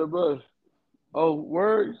 Oh,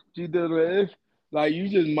 words? She did it. Like you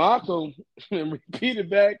just mock them and repeat it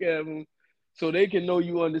back at them so they can know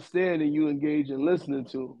you understand and you engage in listening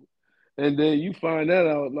to them. And then you find that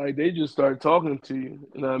out, like they just start talking to you.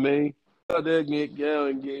 You know what I mean? They'll get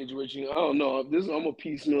engaged with you. I don't know. This I'm gonna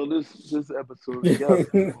piecemeal this episode together.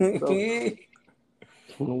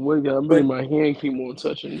 So wait, I mean But my hand keep on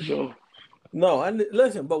touching the jaw. no,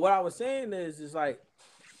 listen. But what I was saying is like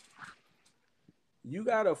you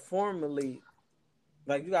gotta formulate,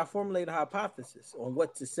 like you gotta formulate a hypothesis on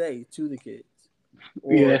what to say to the kids,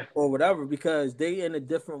 Yeah, or whatever, because they in a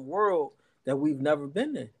different world that we've never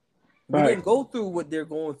been in. We right. didn't go through what they're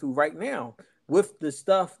going through right now with the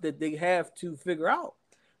stuff that they have to figure out.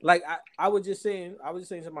 Like I was just saying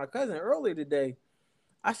to my cousin earlier today.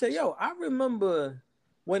 I said, yo, I remember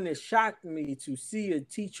when it shocked me to see a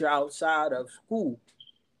teacher outside of school.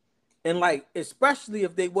 And like, especially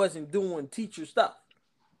if they wasn't doing teacher stuff.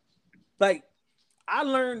 Like I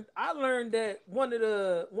learned that one of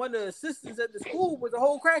the assistants at the school was a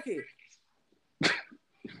whole crackhead.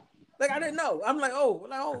 Like I didn't know. I'm like, no,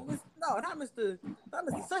 not Mr.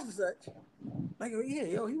 Such and Such. Like, oh, yeah,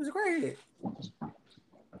 yo, he was a crackhead.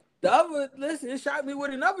 Listen, it shocked me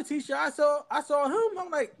with another teacher. I saw him. I'm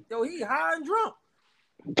like, yo, he high and drunk.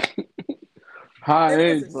 High And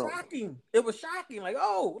it was age, bro. shocking. It was shocking. Like,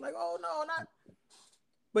 oh no, not.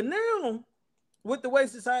 But now, with the way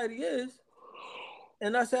society is,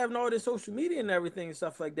 and us having all this social media and everything and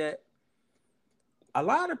stuff like that, a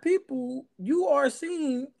lot of people you are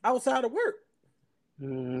seeing outside of work,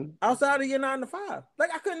 Mm-hmm. outside of your 9 to 5. Like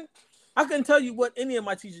I couldn't tell you what any of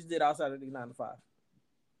my teachers did outside of the 9 to 5.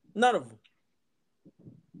 None of them.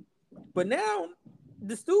 But now,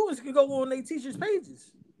 the students can go on their teachers' pages,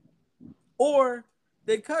 or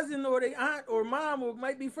their cousin or their aunt or mom or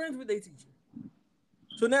might be friends with their teacher.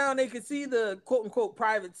 So now they can see the quote unquote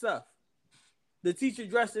private stuff. The teacher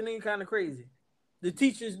dressing in kind of crazy. The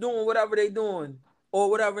teacher's doing whatever they doing or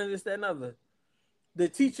whatever and this, that, and other. The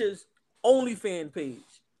teacher's OnlyFans page.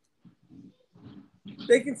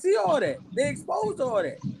 They can see all that. They expose all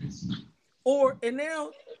that. And now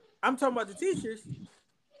I'm talking about the teachers.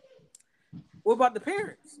 What about the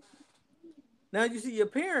parents? Now you see your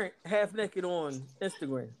parent half naked on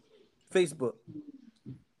Instagram, Facebook.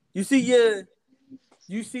 You see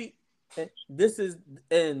you see, and this is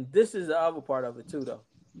the other part of it too, though.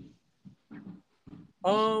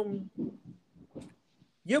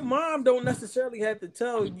 Your mom don't necessarily have to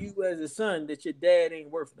tell you as a son that your dad ain't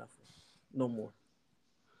worth nothing no more.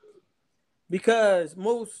 Because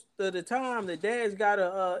most of the time, the dad's got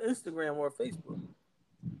a Instagram or a Facebook,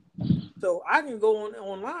 so I can go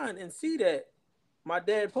online and see that my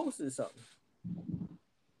dad posted something.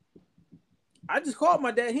 I just called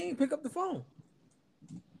my dad; he didn't pick up the phone,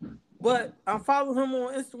 but I follow him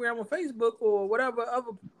on Instagram or Facebook or whatever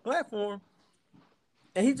other platform,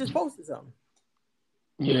 and he just posted something.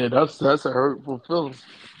 Yeah, that's a hurtful feeling.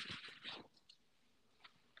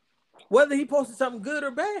 Whether he posted something good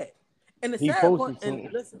or bad. And the He sad part, posted and something.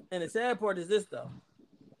 listen, and the sad part is this though.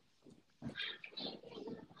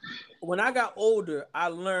 When I got older, I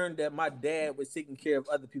learned that my dad was taking care of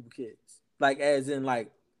other people's kids. Like as in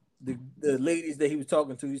like the ladies that he was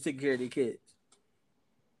talking to, he was taking care of their kids.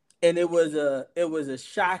 And it was a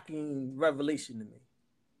shocking revelation to me.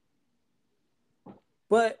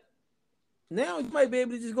 But now you might be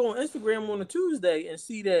able to just go on Instagram on a Tuesday and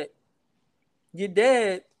see that your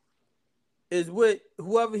dad is with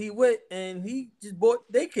whoever he with, and he just bought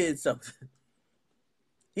their kids something.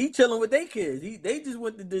 He chilling with their kids. They just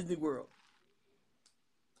went to Disney World.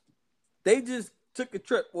 They just took a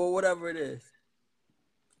trip or whatever it is.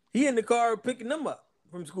 He in the car picking them up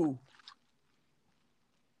from school.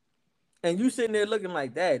 And you sitting there looking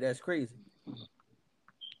like that. That's crazy.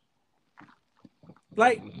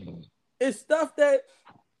 Like, it's stuff that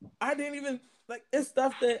I didn't even like. It's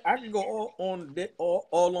stuff that I can go all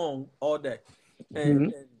along all day, and,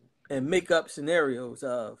 Mhm. and and make up scenarios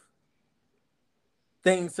of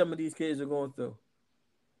things some of these kids are going through.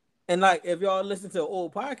 And like, if y'all listen to an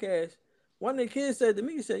old podcast, one of the kids said to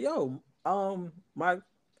me, he said, "Yo, my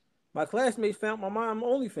classmates found my mom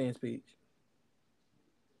OnlyFans page."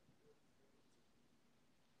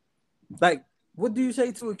 Like, what do you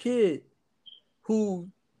say to a kid who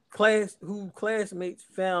classmates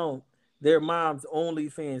found their mom's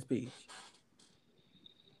OnlyFans page?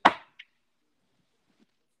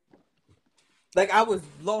 Like, I was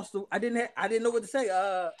lost. I didn't know what to say.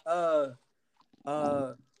 All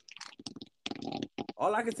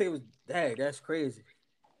I could say was, "Dang, that's crazy."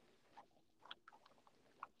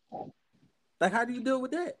 Like, how do you deal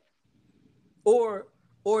with that? Or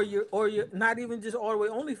you're not even just all the way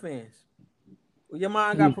OnlyFans. Your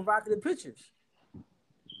mom got Mm. provocative pictures.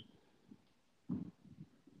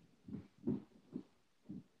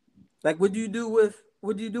 Like, what do you do with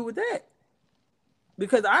that?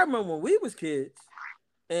 Because I remember when we was kids,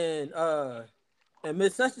 and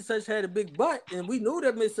Miss Such and Such had a big butt, and we knew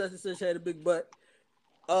that Miss Such and Such had a big butt.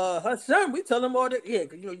 Her son, we tell him all that, yeah,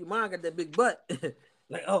 because your mom got that big butt.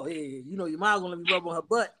 Like, oh yeah, your mom gonna let me rub on her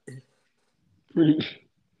butt.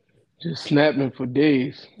 Just snapping for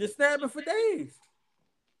days. Just snapping for days.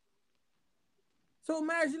 So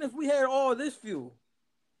imagine if we had all this fuel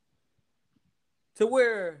to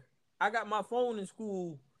where I got my phone in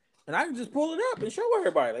school and I can just pull it up and show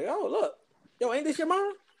everybody, like, oh look, yo, ain't this your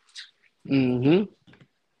mom? Mm-hmm.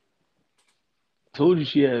 Told you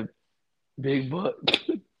she had big butt.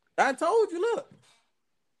 I told you, look.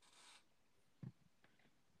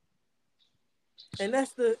 And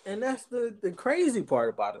that's the crazy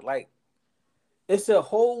part about it. Like, it's a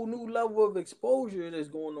whole new level of exposure that's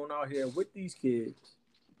going on out here with these kids.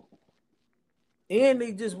 And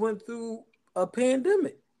they just went through a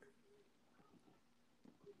pandemic.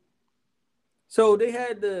 So they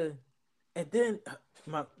had to, and then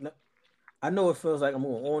I know it feels like I'm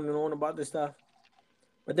going on and on about this stuff,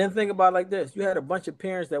 but then think about it like this: you had a bunch of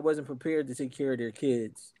parents that wasn't prepared to take care of their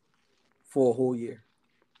kids for a whole year,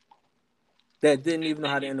 that didn't even know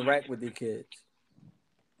how to interact with their kids,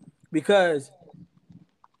 because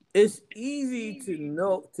it's easy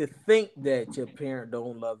to think that your parent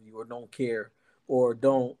don't love you or don't care or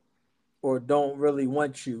don't really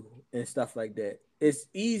want you and stuff like that. It's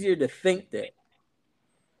easier to think that.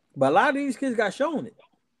 But a lot of these kids got shown it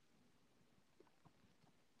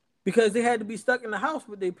because they had to be stuck in the house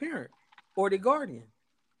with their parent or their guardian.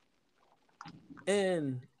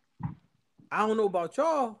 And I don't know about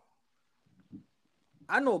y'all.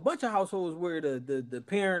 I know a bunch of households where the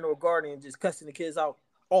parent or guardian just cussing the kids out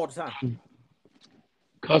all the time.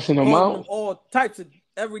 Cussing them Calling them out. all types of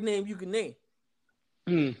every name you can name.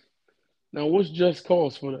 Mm. Now, what's just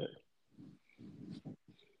cause for that?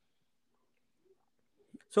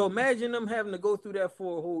 So imagine them having to go through that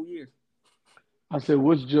for a whole year. I said,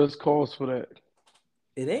 what's just cause for that?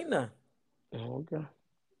 It ain't none. Oh, okay.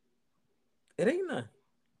 It ain't none.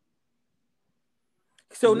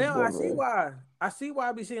 So now I But see man, why. I see why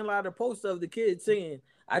I be seeing a lot of posts of the kids saying,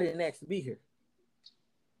 I didn't ask to be here.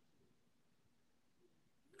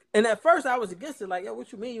 And at first I was against it, like, yo,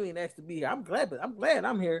 what you mean you ain't asked to be here? I'm glad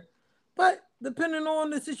I'm here. But depending on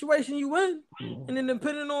the situation you in, and then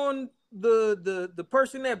depending on the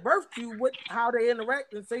person that birthed you, what how they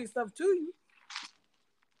interact and say stuff to you,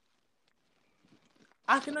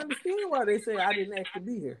 I can understand why they say I didn't ask to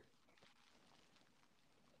be here.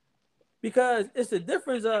 Because it's a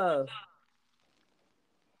difference of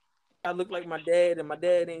I look like my dad and my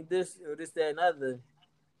dad ain't this or this, that, and other.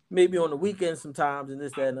 Maybe on the weekends sometimes and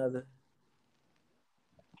this, that, and other.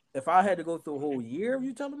 If I had to go through a whole year of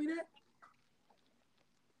you telling me that,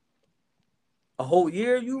 a whole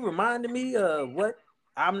year of you reminding me of what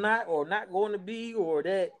I'm not or not going to be, or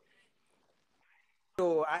that,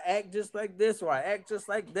 or I act just like this, or I act just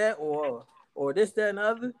like that, or this, that, and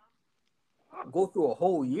other. Go through a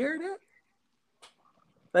whole year of that?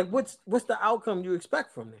 Like, what's the outcome you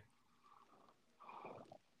expect from it?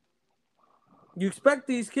 You expect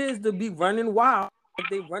these kids to be running wild like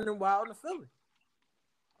they running wild in the Philly.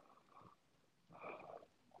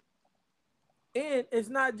 And it's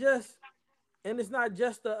not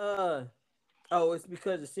just the oh, it's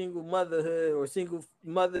because of single motherhood or single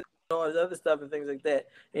mother and all this other stuff and things like that.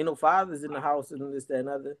 Ain't no fathers in the house and this, that, and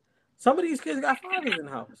other. Some of these kids got fathers in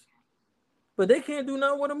the house, but they can't do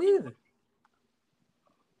nothing with them either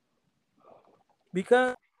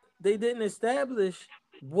because they didn't establish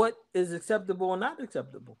what is acceptable and not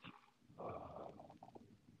acceptable.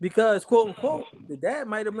 Because quote unquote, the dad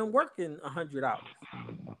might have been working 100 hours,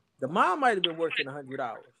 the mom might have been working 100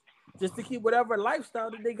 hours just to keep whatever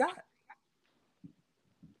lifestyle that they got.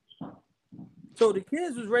 So the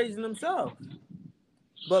kids was raising themselves.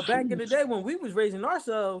 But back in the day when we was raising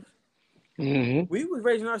ourselves, we was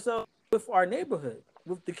raising ourselves with our neighborhood,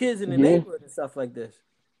 with the kids in the yeah, neighborhood and stuff like this.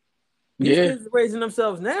 These yeah, kids are raising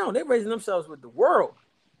themselves now. They're raising themselves with the world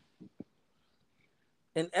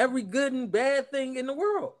and every good and bad thing in the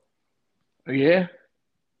world. yeah.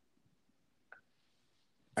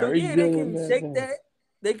 So Very yeah, they good on can that shake thing. that.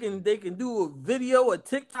 They can do a video, a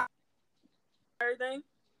TikTok, everything.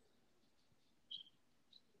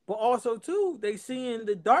 But also too, they seeing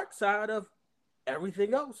the dark side of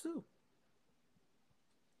everything else too.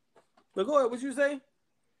 But go ahead, what you say?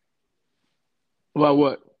 About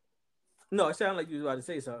what? No, it sounded like you was about to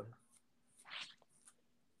say something.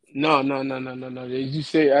 No, no, no, no, no, no. As you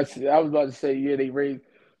say, I was about to say, yeah, they raised.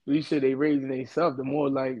 You said they raising themselves. The more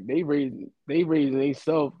like they raising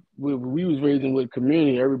themselves. We was raising with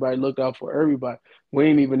community. Everybody looked out for everybody. We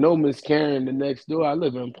ain't even know Miss Karen the next door. I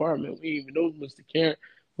live in an apartment. We ain't even know Mr. Karen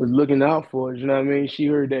was looking out for us. You know what I mean? She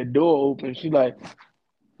heard that door open. She like,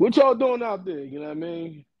 what y'all doing out there? You know what I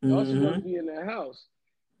mean? Y'all supposed to Mm-hmm. be in that house.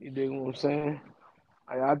 You dig what I'm saying?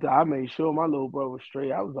 I made sure my little brother was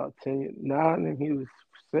straight. I was about 10, 9, and he was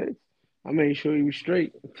 6. I made sure he was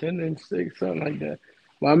straight, 10 and 6, something like that.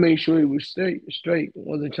 But I made sure he was straight.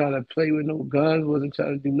 Wasn't trying to play with no guns, wasn't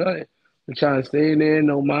trying to do nothing. Was trying to stay in there.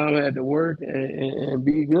 No mom had to work and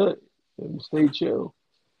be good and stay chill.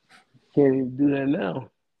 Can't even do that now.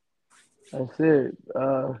 That's it.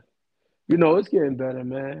 It's getting better,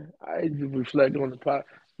 man. I just reflect on the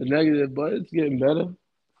negative, but it's getting better.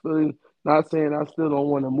 Philly, not saying I still don't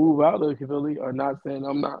want to move out of Philly, or not saying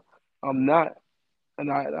I'm not,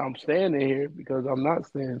 and I'm staying in here because I'm not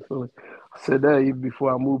staying in Philly. I said that even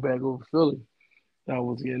before I moved back over to Philly. I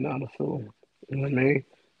was getting out of Philly. You know what I mean?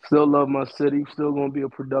 Still love my city. Still gonna be a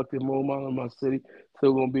productive role model in my city.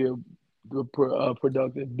 Still gonna be a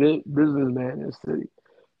productive businessman in the city.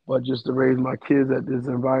 But just to raise my kids at this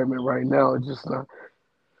environment right now, it's just not.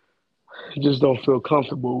 Just don't feel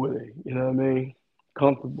comfortable with it. You know what I mean?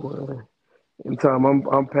 Comfortable. In time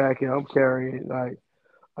I'm packing, I'm carrying. Like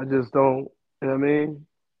I just don't. You know what I mean?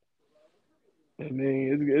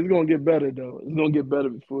 It's gonna get better though. It's gonna get better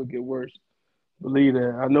before it get worse. Believe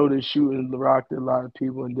that. I know they shooting rocked a lot of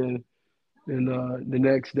people, and then the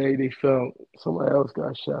next day they found somebody else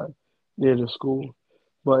got shot near the school.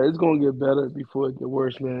 But it's gonna get better before it get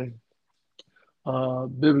worse, man.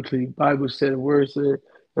 Biblically, Bible said, the word said,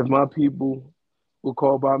 if my people will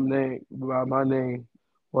call by my name,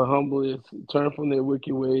 will humble is turn from their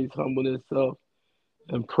wicked ways, humble themselves,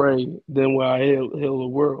 and pray, then will I heal the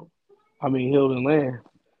world. I mean, heal the land.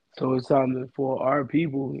 So it's time for our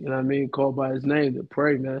people, you know what I mean, called by his name to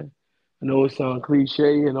pray, man. I know it sounds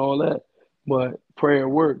cliche and all that, but prayer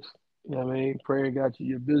works. You know what I mean? Prayer got you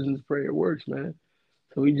your business, prayer works, man.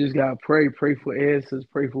 So we just gotta pray for answers,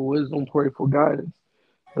 pray for wisdom, pray for guidance.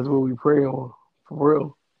 That's what we pray on, for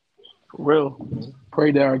real, for real. Mhm.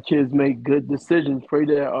 Pray that our kids make good decisions. Pray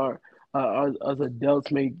that us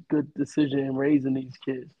adults make good decisions in raising these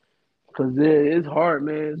kids. Cause it's hard,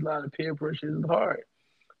 man. It's a lot of peer pressure. It's hard.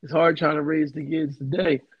 It's hard trying to raise the kids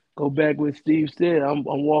today. Go back what Steve said. I'm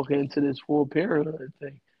walking into this full parenthood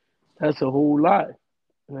thing. That's a whole lot.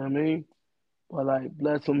 You know what I mean? But like,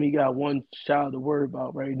 bless him, he got one child to worry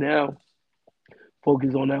about right now.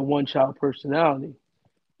 Focus on that one child personality.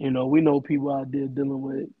 We know people out there dealing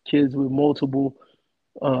with kids with multiple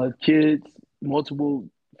kids, multiple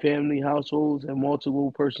family households, and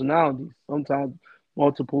multiple personalities. Sometimes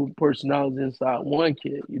multiple personalities inside one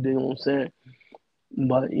kid. You know what I'm saying?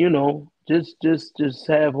 But just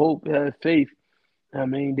have hope, have faith. I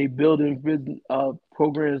mean, they building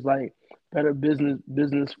programs like Better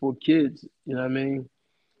Business for Kids. You know what I mean?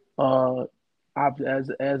 Uh,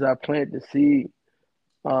 as I plant the seed,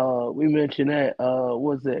 we mentioned that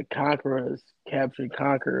was it Conquerors, Capturing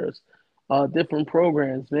Conquerors, different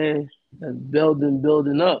programs, man, that's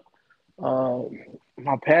building up. Uh,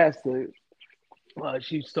 my pastor,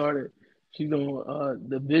 she started, she doing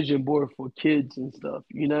the vision board for kids and stuff.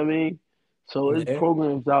 You know what I mean? So there's Yeah.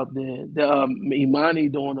 programs out there. Imani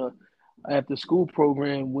doing a after school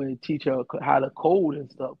program where teach her how to code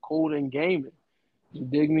and stuff, code and gaming. You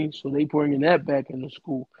dig me? So they bringing that back into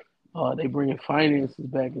school. They bringing finances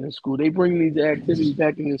back into school. They bring these activities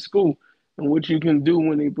back into school. And what you can do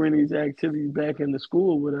when they bring these activities back into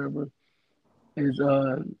school, or whatever, is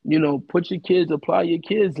put your kids, apply your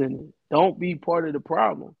kids in it. Don't be part of the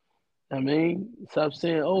problem. I mean, stop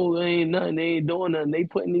saying, "Oh, they ain't nothing. They ain't doing nothing." They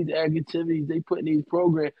putting these activities, they putting these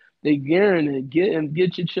programs, they gearing it.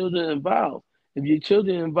 Get your children involved. If your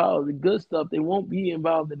children involved in the good stuff, they won't be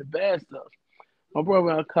involved in the bad stuff. My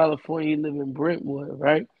brother out of California, he live in Brentwood,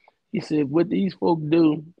 right? He said what these folks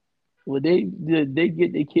do, what they did, they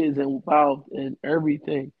get their kids involved in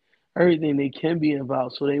everything they can be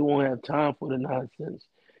involved, so they won't have time for the nonsense.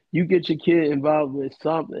 You get your kid involved with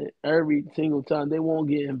something every single time, they won't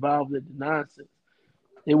get involved with the nonsense.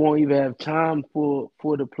 They won't even have time for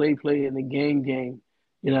the play and the game.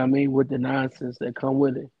 You know what I mean? With the nonsense that come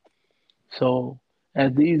with it. So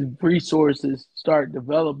as these resources start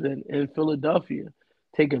developing in Philadelphia,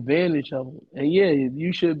 take advantage of them. And yeah,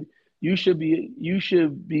 you should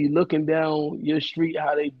be looking down your street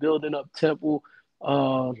how they building up Temple,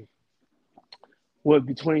 uh, what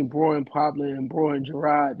between Broad and Poplar and Broad and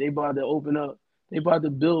Gerard, they about to open up. They about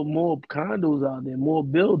to build more condos out there, more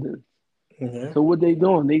buildings. Mhm. So what they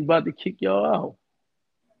doing? They about to kick y'all out.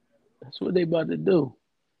 That's what they about to do.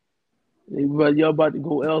 Y'all about to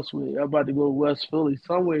go elsewhere. Y'all about to go to West Philly.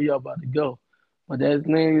 Somewhere y'all about to go. But that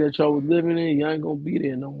land that y'all was living in, y'all ain't gonna be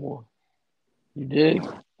there no more. You dig?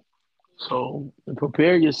 So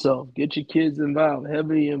prepare yourself. Get your kids involved,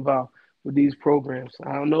 heavily involved with these programs.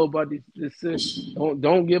 I don't know about this.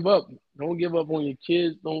 Don't give up. Don't give up on your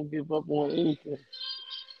kids. Don't give up on anything.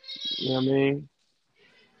 You know what I mean?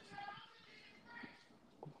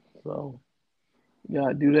 So you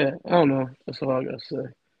gotta do that. I don't know. That's all I gotta say.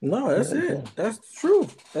 No, that's it. That's true.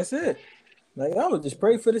 That's it. Like I would just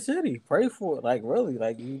pray for the city. Pray for it. Like really,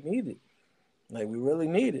 like we need it. Like we really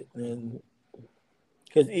need it. And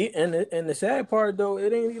because and the sad part though,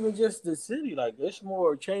 it ain't even just the city. Like it's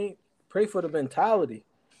more change. Pray for the mentality.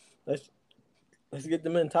 Let's let's get the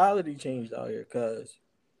mentality changed out here. Cause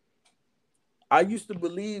I used to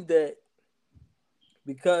believe that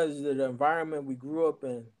because of the environment we grew up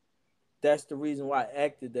in, that's the reason why I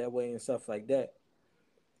acted that way and stuff like that.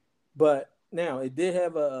 But now it did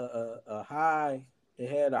have a high. It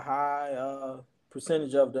had a high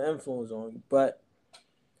percentage of the influence on me. But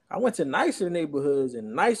I went to nicer neighborhoods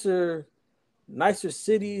and nicer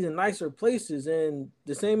cities and nicer places, and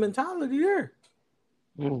the same mentality there.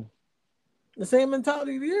 Mm. The same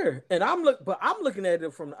mentality there. And I'm looking at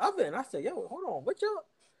it from the other end. I said, yo, hold on, what y'all?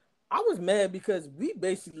 I was mad because we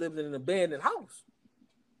basically lived in an abandoned house.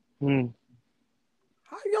 Mm.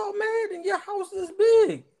 How y'all mad and your house is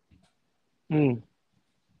big? Mm.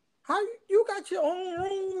 How you got your own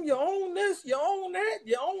room, you own this, you own that,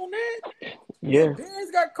 you own that. Your Yeah.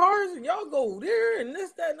 parents got cars and y'all go there and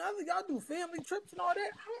this, that, and the other. Y'all do family trips and all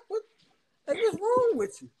that. What's wrong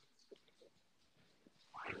with you?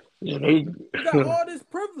 Yeah. You got all this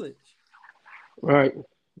privilege Right.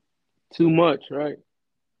 Too much. Right.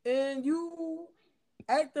 and you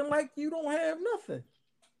acting like you don't have nothing.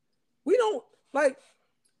 We don't like.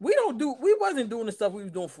 We wasn't doing the stuff we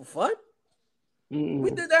was doing for fun. We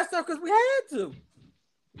Mm-mm. did that stuff because we had to.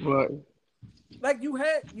 Right. Like you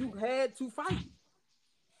had to fight.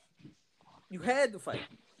 You had to fight.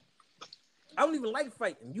 I don't even like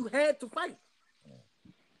fighting. You had to fight.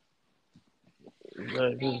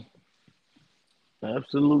 Exactly.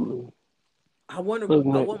 Absolutely. I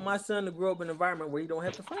want my son to grow up in an environment where he don't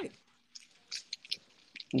have to fight.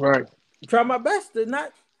 Right. Try my best to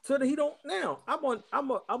not so that he don't now. I'm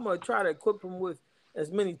gonna try to equip him with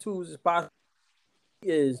as many tools as possible. He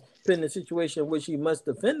is in a situation in which he must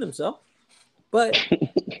defend himself. But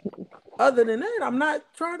other than that, I'm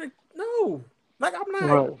not trying to Like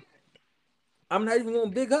I'm not even gonna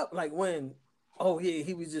big up like when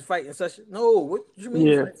he was just fighting such what you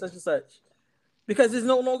mean fight such and such? Because it's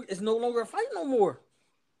no longer a fight no more.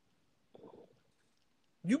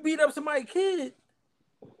 You beat up somebody's kid,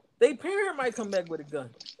 their parent might come back with a gun.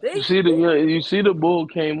 You see the bull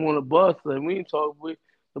came on a bus, and we ain't talk with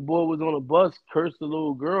the boy was on a bus, cursed the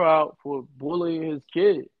little girl out for bullying his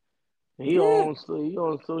kid. He on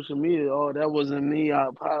social media. Oh, that wasn't me. I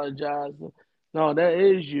apologize. No, that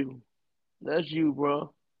is you. That's you,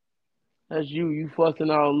 bro. That's you. You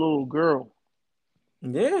fussing out a little girl.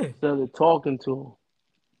 Yeah. Instead of talking to him.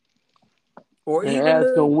 Or and even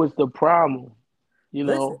ask him what's the problem. You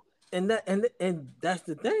know. And that's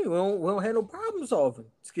the thing. We don't have no problem solving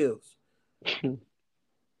skills. That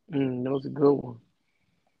was a good one.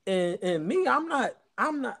 And me, I'm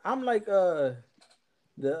like the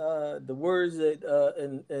words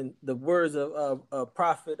that and the words of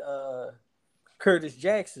Prophet Curtis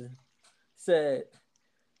Jackson said.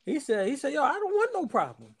 He said, yo, I don't want no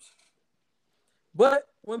problems. But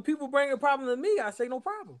when people bring a problem to me, I say no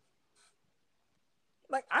problem.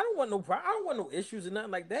 Like I don't want no problem. I don't want no issues or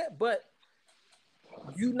nothing like that. But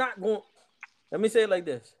you not going. Let me say it like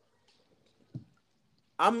this.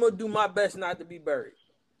 I'm gonna do my best not to be buried.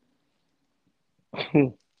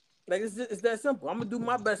 Like it's that simple. I'm gonna do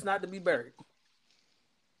my best not to be buried.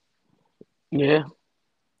 Yeah.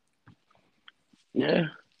 Yeah.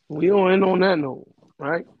 We don't end on that note,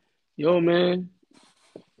 right? Yo, man.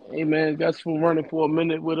 Hey, man, got some running for a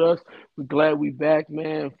minute with us. We're glad we back,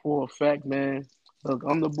 man, for a fact, man. Look,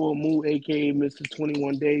 I'm the Bull Moo, a.k.a. Mr.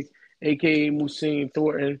 21 Days, a.k.a. Musin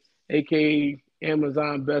Thornton, a.k.a.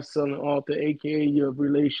 Amazon best-selling author, a.k.a. your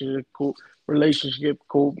relationship coach,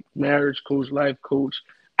 marriage coach, life coach,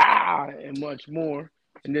 and much more.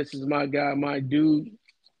 And this is my guy, my dude.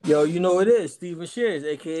 Yo, you know it is Steven Shears,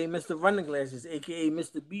 a.k.a. Mr. Running Glasses, a.k.a.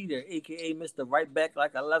 Mr. Be There, a.k.a. Mr. Right Back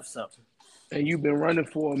Like I Left Something. And you've been running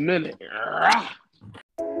for a minute.